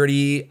number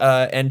 30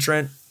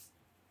 entrant.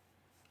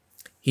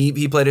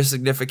 He played a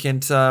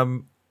significant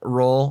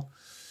role.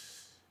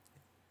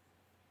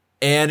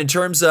 And in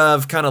terms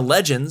of kind of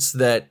legends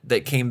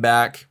that came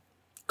back,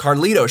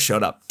 Carlito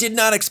showed up. Did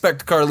not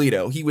expect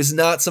Carlito. He was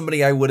not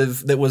somebody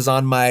that was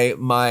on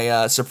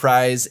my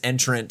surprise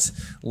entrant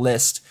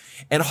list.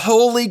 And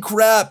holy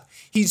crap,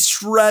 he's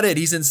shredded.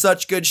 He's in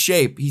such good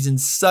shape.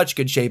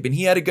 And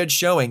he had a good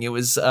showing. It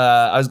was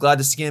I was glad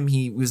to see him.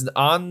 He was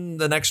on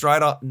the next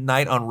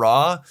night on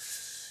Raw.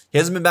 He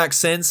hasn't been back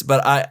since,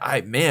 but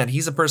man,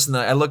 he's a person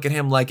that I look at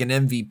him like an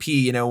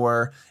MVP,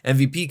 where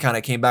MVP kind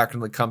of came back from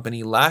the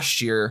company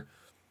last year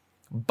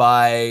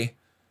by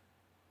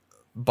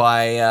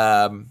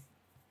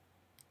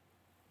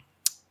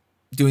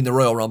doing the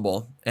Royal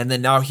Rumble. And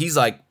then now he's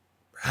like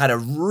had a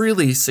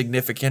really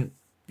significant,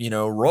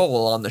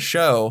 role on the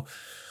show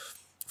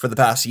for the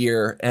past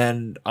year.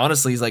 And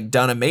honestly, he's like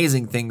done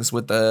amazing things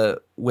with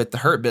the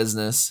Hurt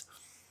Business.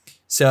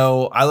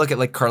 So I look at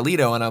like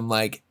Carlito and I'm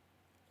like,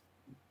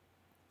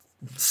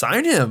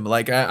 sign him.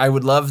 Like I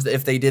would love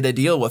if they did a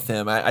deal with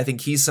him. I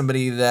think he's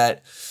somebody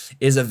that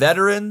is a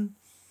veteran,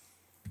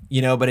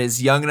 but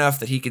is young enough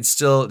that he could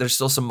there's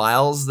still some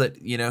miles that,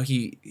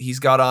 he's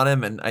got on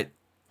him. And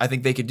I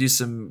think they could do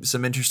some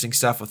interesting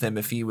stuff with him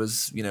if he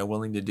was,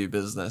 willing to do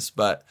business.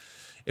 But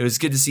it was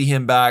good to see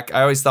him back.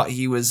 I always thought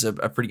he was a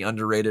pretty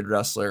underrated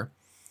wrestler.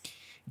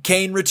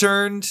 Kane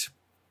returned.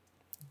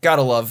 You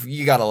gotta love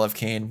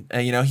Kane.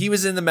 He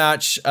was in the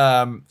match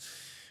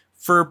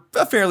for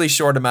a fairly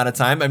short amount of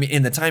time. I mean,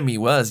 in the time he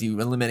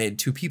eliminated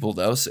 2 people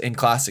though, in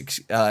classic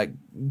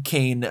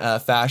Kane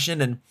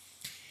fashion,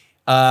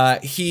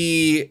 and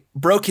he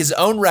broke his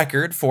own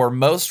record for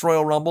most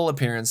Royal Rumble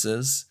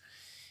appearances.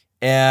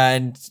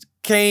 And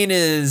Kane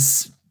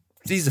he's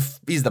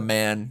the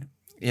man.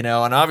 And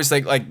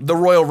obviously like the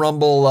Royal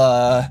Rumble,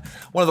 one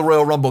of the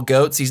Royal Rumble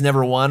GOATs. He's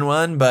never won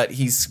one, but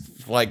he's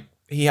like,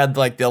 he had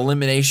like the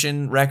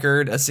elimination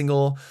record, a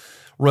single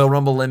Royal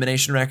Rumble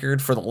elimination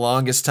record for the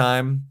longest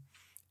time.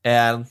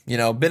 And,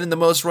 been in the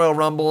most Royal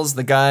Rumbles.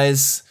 The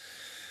guy's,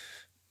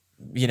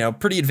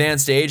 pretty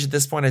advanced age at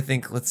this point. I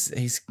think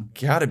he's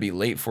got to be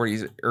late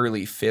 40s,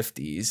 early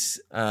 50s.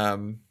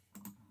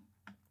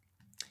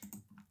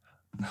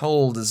 How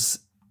old is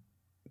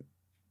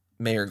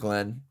Mayor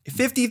Glenn?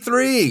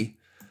 53,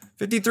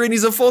 and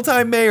he's a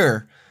full-time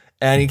mayor.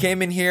 And he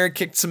came in here,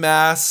 kicked some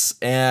ass,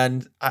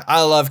 and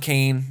I love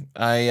Kane.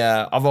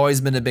 I've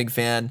always been a big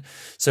fan,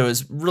 so it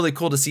was really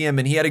cool to see him.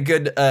 And he had a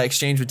good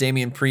exchange with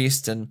Damian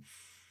Priest, and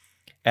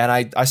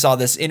I saw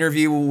this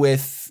interview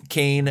with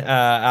Kane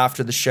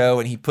after the show,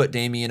 and he put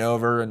Damian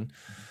over, and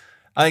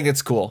I think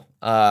it's cool.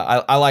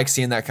 I like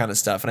seeing that kind of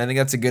stuff, and I think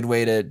that's a good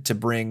way to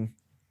bring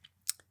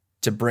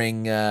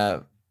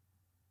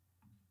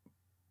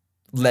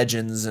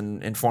legends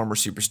and former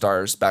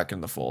superstars back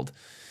in the fold.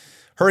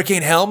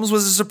 Hurricane Helms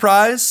was a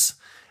surprise.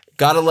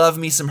 Gotta love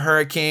me some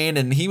Hurricane,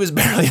 and he was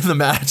barely in the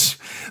match.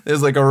 It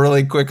was like a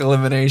really quick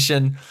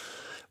elimination,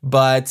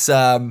 but it's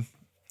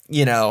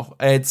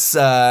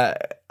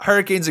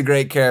Hurricane's a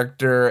great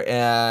character,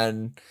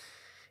 and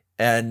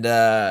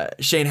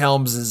Shane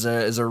Helms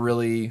is a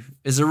really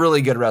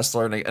good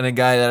wrestler, and a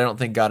guy that I don't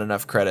think got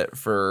enough credit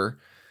for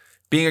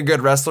being a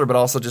good wrestler, but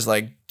also just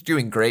like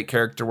doing great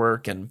character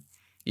work. And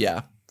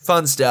yeah,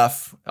 fun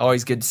stuff.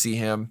 Always good to see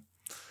him.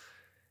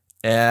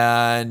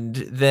 And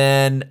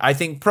then I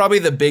think probably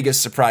the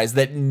biggest surprise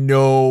that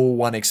no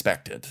one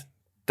expected,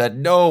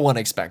 was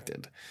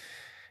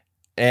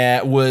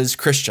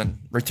Christian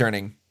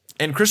returning.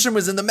 And Christian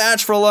was in the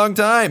match for a long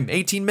time,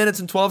 18 minutes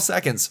and 12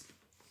 seconds.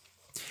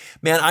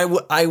 Man,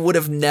 I would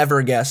have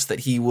never guessed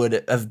that he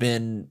would have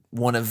been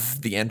one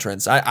of the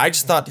entrants. I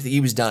just thought that he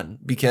was done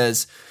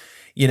because,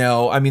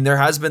 I mean, there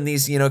has been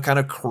these, kind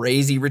of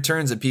crazy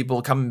returns of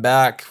people coming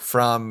back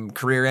from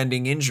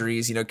career-ending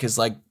injuries, because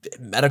like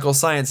medical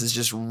science has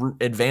just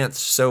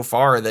advanced so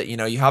far that,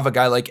 you have a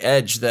guy like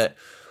Edge that,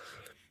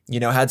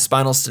 had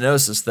spinal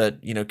stenosis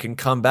that, can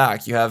come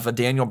back. You have a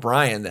Daniel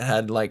Bryan that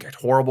had like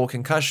horrible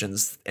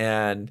concussions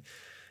and,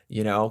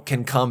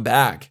 can come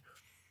back.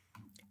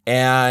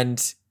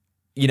 And,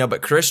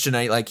 but Christian,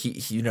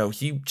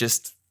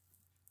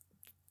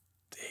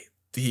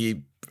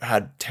 he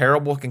had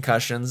terrible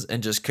concussions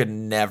and just could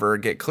never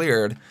get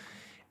cleared.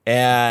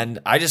 And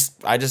I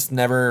just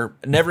never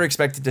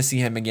expected to see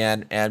him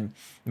again. And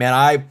man,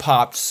 I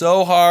popped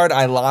so hard.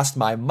 I lost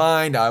my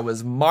mind. I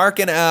was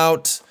marking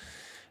out.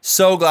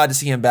 So glad to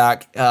see him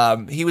back.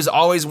 He was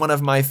always one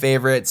of my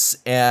favorites.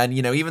 And,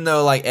 even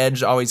though like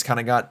Edge always kind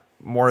of got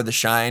more of the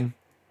shine,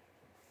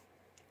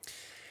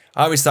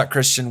 I always thought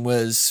Christian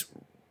was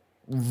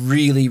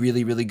really,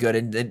 really, really good.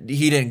 And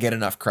he didn't get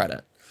enough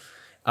credit.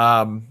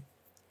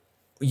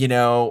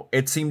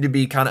 It seemed to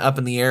be kind of up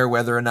in the air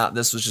whether or not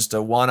this was just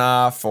a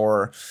one-off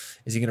or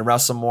is he going to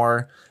wrestle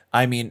more?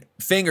 I mean,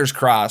 fingers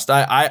crossed.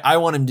 I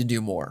want him to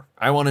do more.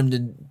 I want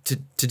him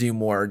to do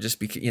more just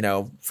because,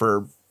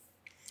 for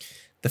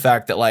the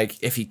fact that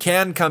like, if he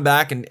can come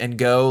back and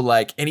go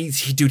like, and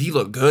he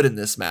looked good in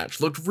this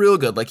match, looked real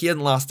good. Like he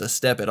hadn't lost a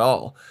step at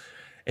all.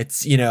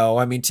 It's,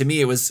 I mean, to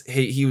me, it was,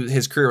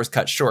 his career was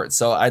cut short.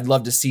 So I'd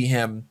love to see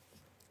him,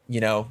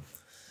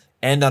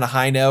 end on a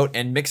high note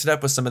and mix it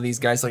up with some of these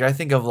guys. Like I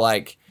think of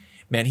like,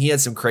 man, he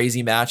had some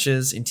crazy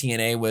matches in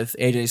TNA with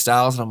AJ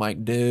Styles. And I'm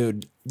like,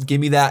 dude,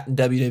 give me that in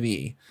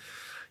WWE,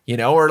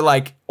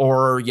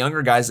 or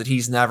younger guys that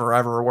he's never,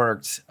 ever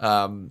worked.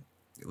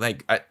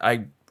 Like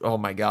oh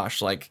my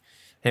gosh, like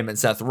him and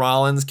Seth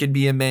Rollins could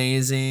be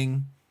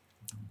amazing.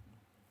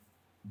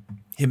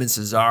 Him and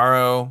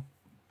Cesaro,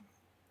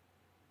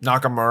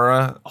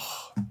 Nakamura,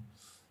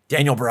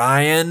 Daniel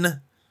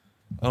Bryan.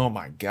 Oh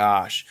my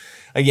gosh.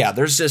 Yeah,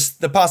 there's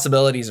just the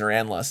possibilities are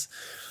endless.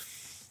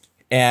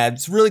 And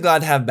it's really glad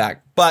to have him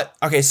back. But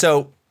okay,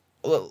 so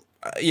the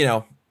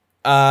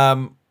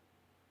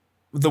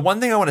one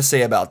thing I want to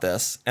say about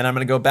this, and I'm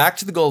going to go back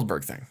to the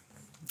Goldberg thing.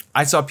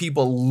 I saw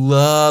people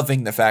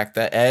loving the fact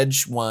that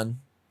Edge won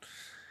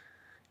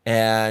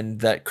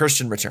and that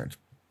Christian returned.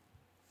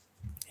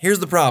 Here's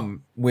the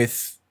problem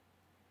with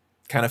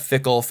kind of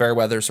fickle, fair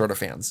weather sort of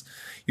fans.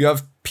 You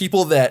have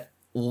people that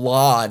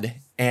laud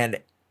and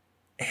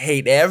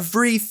hate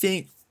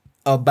everything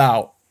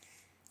about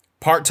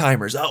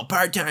part-timers. Oh,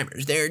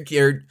 part-timers. They're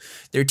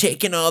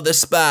taking all the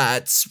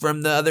spots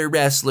from the other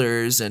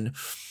wrestlers and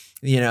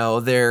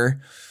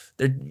they're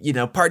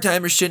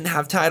part-timers shouldn't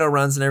have title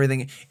runs and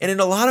everything. And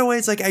in a lot of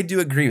ways, like I do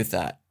agree with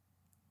that.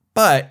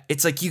 But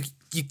it's like you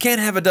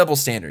can't have a double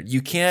standard.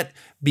 You can't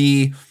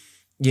be,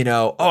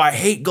 oh, I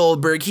hate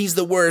Goldberg. He's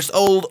the worst.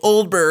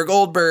 Oldberg,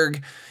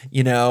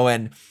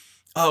 and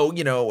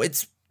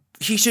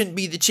he shouldn't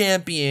be the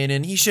champion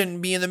and he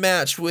shouldn't be in the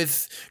match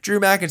with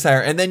Drew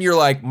McIntyre. And then you're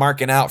like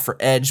marking out for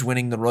Edge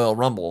winning the Royal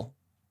Rumble.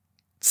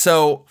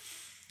 So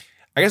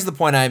I guess the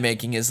point I'm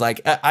making is like,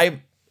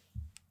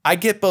 I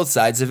get both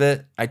sides of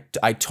it.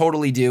 I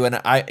totally do. And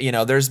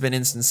there's been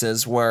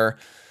instances where,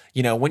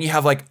 when you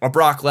have like a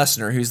Brock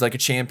Lesnar, who's like a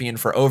champion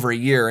for over a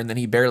year and then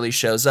he barely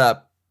shows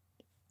up,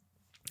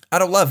 I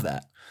don't love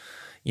that.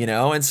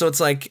 And so it's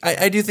like,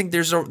 I do think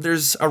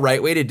there's a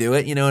right way to do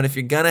it, and if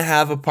you're going to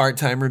have a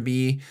part-timer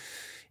be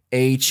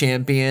a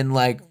champion,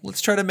 like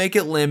let's try to make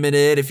it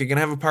limited. If you're going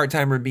to have a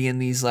part-timer be in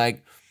these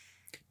like,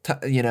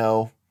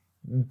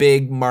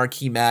 big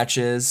marquee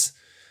matches,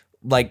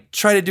 like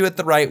try to do it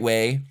the right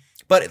way.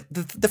 But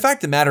the fact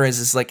of the matter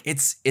is like,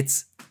 it's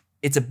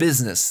a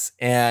business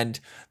and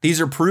these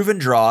are proven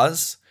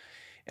draws.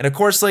 And of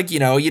course, like,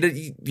 you're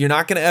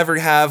not going to ever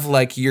have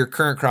like your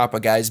current crop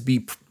of guys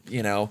be,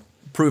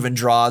 proven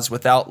draws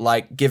without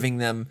like giving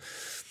them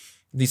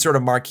these sort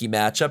of marquee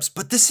matchups.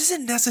 But this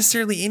isn't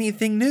necessarily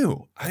anything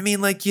new. I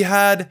mean, like you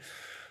had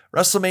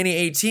WrestleMania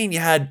 18, you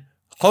had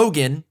Hulk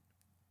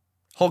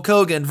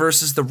Hogan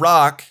versus The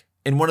Rock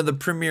in one of the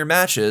premier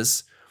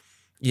matches,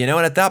 and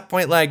at that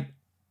point, like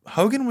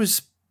Hogan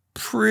was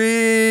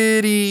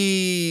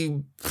pretty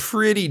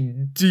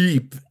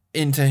deep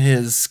into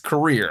his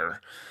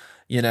career,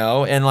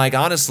 and like,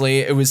 honestly,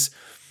 it was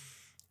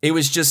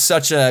just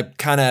such a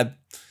kind of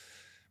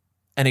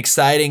an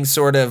exciting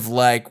sort of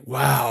like,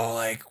 wow,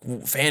 like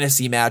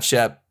fantasy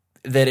matchup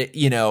that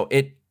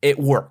it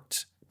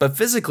worked. But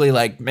physically,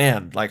 like,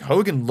 man, like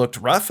Hogan looked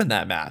rough in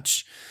that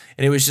match.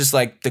 And it was just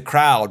like the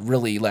crowd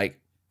really like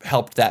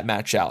helped that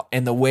match out,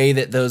 and the way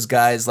that those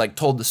guys like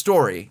told the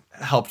story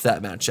helped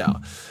that match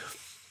out.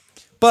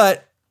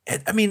 But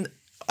I mean,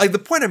 like the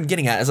point I'm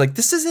getting at is like,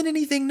 this isn't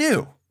anything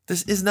new.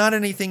 This is not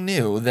anything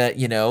new that,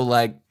 you know,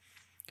 like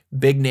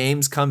big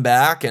names come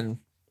back and,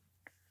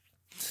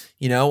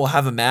 you know, we'll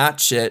have a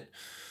match at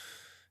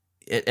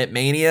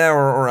Mania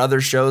or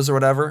other shows or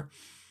whatever.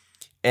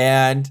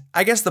 And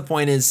I guess the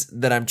point is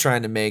that I'm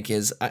trying to make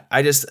is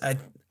I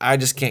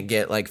just can't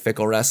get like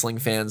fickle wrestling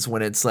fans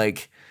when it's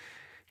like,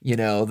 you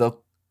know,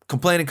 they'll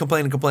complain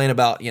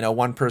about, you know,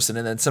 one person,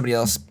 and then somebody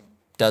else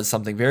does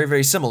something very,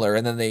 very similar,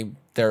 and then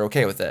they're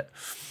okay with it.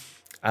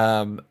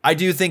 I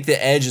do think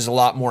the Edge is a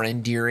lot more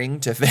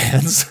endearing to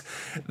fans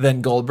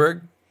than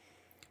Goldberg,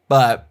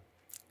 but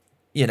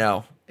you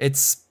know,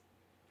 it's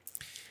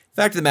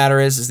fact of the matter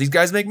is these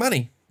guys make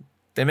money.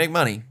 They make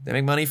money. They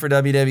make money for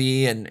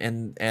WWE,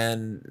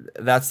 and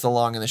that's the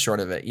long and the short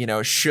of it. You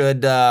know,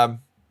 should there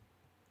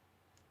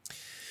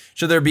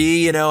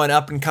be, you know, an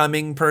up and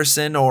coming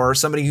person or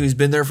somebody who's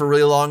been there for a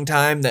really long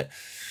time that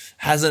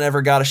hasn't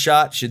ever got a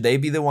shot, should they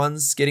be the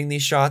ones getting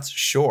these shots?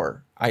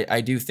 Sure.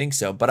 I do think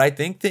so. But I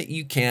think that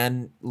you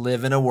can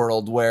live in a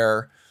world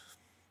where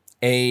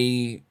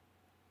a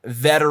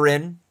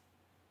veteran,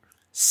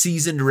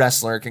 seasoned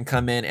wrestler can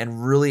come in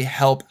and really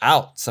help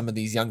out some of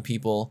these young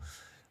people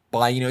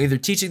by, you know, either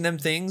teaching them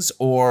things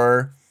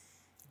or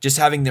just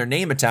having their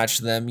name attached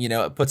to them. You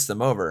know, it puts them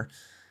over.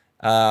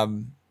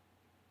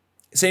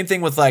 Same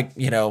thing with, like,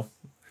 you know,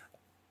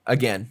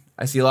 again,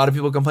 I see a lot of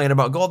people complain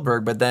about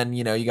Goldberg, but then,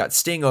 you know, you got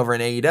Sting over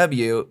in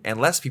AEW and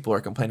less people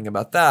are complaining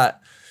about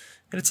that.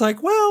 And it's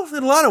like, well,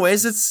 in a lot of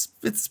ways,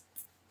 it's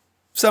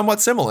somewhat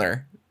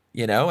similar,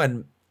 you know,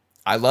 and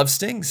I love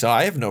Sting, so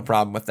I have no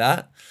problem with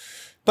that.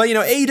 But, you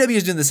know, AEW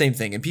is doing the same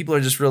thing, and people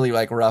are just really,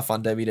 like, rough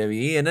on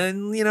WWE. And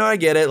then, you know, I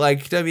get it.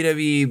 Like,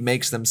 WWE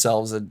makes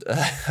themselves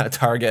a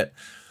target.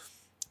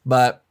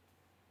 But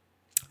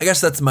I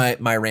guess that's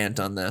my rant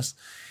on this.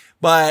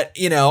 But,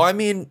 you know, I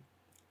mean,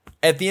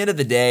 at the end of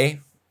the day,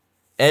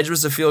 Edge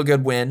was a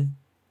feel-good win.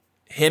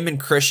 Him and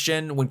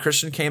Christian, when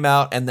Christian came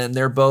out and then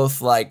they're both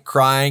like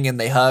crying and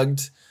they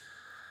hugged,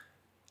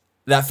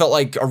 that felt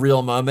like a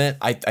real moment.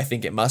 I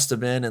think it must have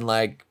been. And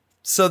like,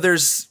 so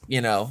there's,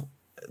 you know,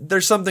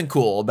 there's something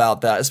cool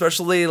about that,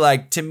 especially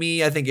like to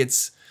me, I think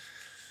it's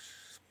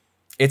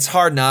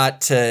hard not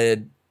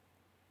to,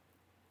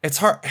 it's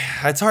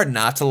hard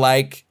not to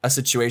like a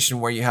situation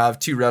where you have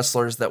two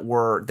wrestlers that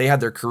they had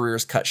their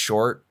careers cut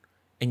short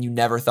and you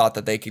never thought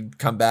that they could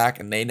come back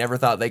and they never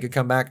thought they could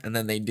come back and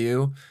then they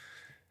do.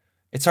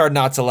 It's hard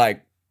not to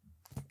like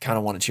kind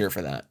of want to cheer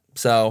for that.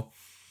 So,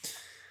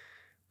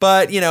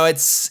 but you know,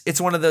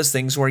 it's one of those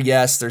things where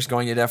yes, there's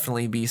going to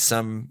definitely be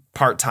some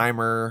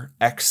part-timer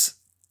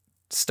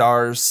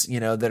ex-stars,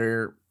 you know, that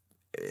are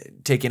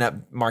taking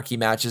up marquee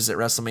matches at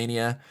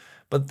WrestleMania.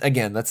 But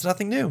again, that's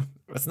nothing new.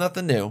 That's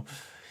nothing new.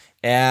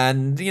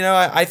 And, you know,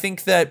 I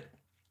think that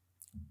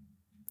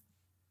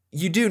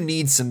you do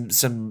need some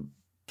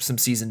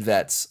seasoned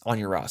vets on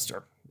your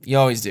roster. You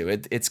always do.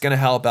 It's going to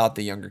help out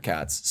the younger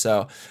cats.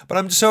 So, but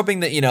I'm just hoping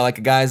that, you know,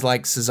 like guys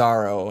like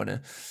Cesaro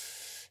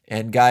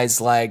and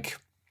guys like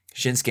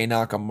Shinsuke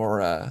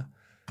Nakamura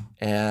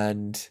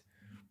and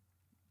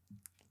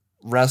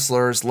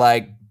wrestlers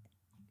like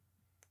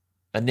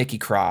a Nikki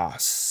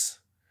Cross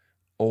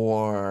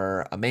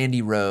or a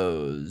Mandy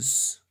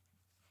Rose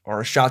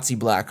or a Shotzi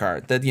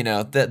Blackheart, that, you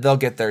know, that they'll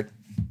get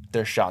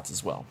their shots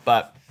as well.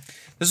 But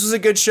this was a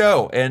good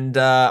show, and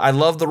I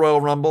love the Royal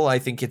Rumble. I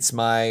think it's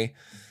my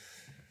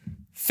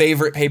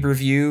favorite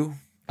pay-per-view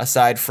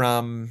aside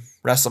from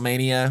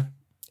WrestleMania.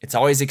 It's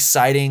always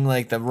exciting,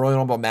 like the Royal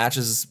Rumble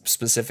matches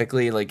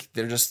specifically, like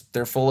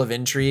they're full of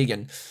intrigue,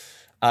 and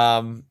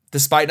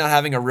despite not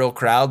having a real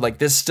crowd, like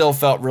this still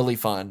felt really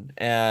fun.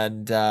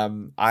 And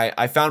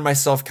I found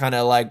myself kind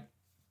of like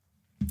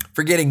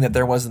forgetting that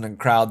there wasn't a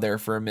crowd there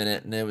for a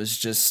minute, and it was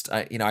just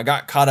I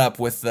got caught up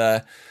with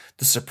the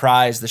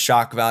surprise, the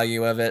shock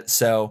value of it.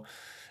 So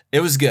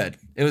it was good.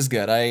 It was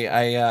good.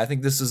 I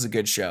think this was a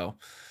good show.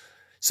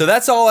 So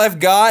that's all I've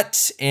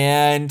got,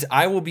 and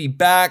I will be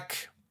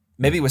back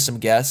maybe with some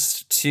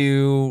guests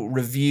to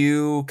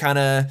review kind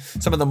of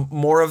some of the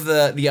more of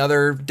the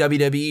other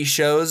WWE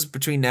shows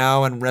between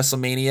now and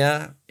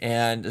WrestleMania,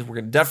 and we're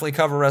going to definitely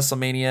cover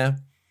WrestleMania.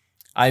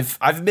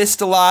 I've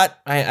missed a lot.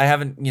 I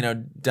haven't,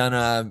 done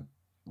a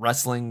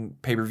wrestling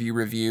pay-per-view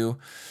review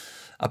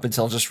up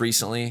until just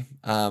recently,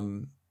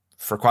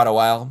 for quite a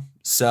while.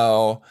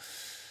 So,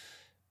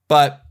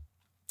 but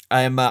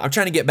I'm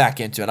trying to get back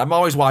into it. I'm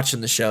always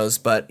watching the shows,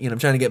 but I'm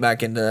trying to get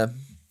back into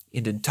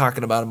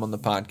talking about them on the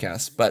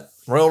podcast. But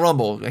Royal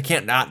Rumble, I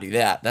can't not do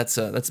that. That's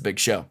a big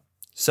show.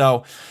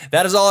 So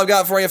that is all I've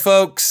got for you,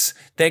 folks.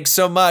 Thanks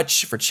so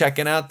much for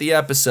checking out the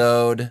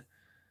episode,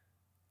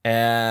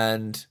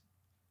 and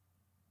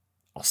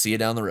I'll see you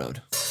down the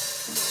road.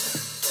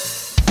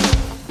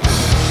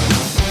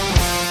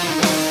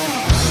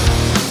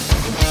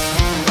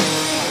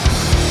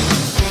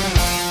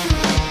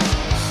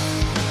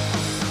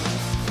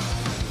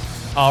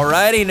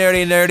 Alrighty,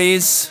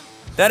 nerdies.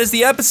 that is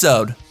the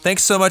episode.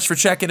 Thanks so much for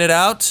checking it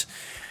out.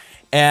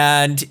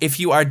 And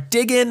if you are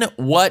digging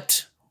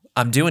what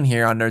I'm doing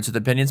here on Nerds with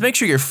Opinions, make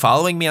sure you're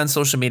following me on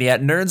social media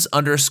at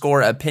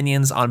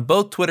nerds_opinions on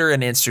both Twitter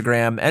and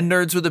Instagram, and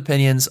Nerds with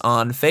Opinions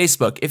on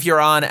Facebook. If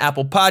you're on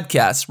Apple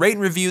Podcasts, rate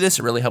and review this.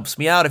 It really helps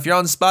me out. If you're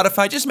on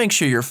Spotify, just make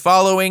sure you're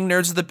following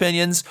Nerds with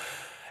Opinions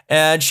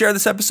and share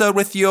this episode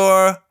with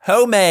your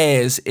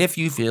homies if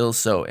you feel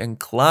so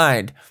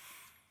inclined.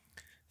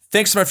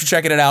 Thanks so much for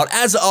checking it out.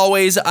 As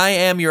always, I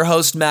am your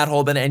host, Matt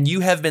Holben, and you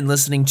have been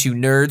listening to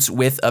Nerds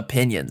with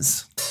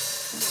Opinions.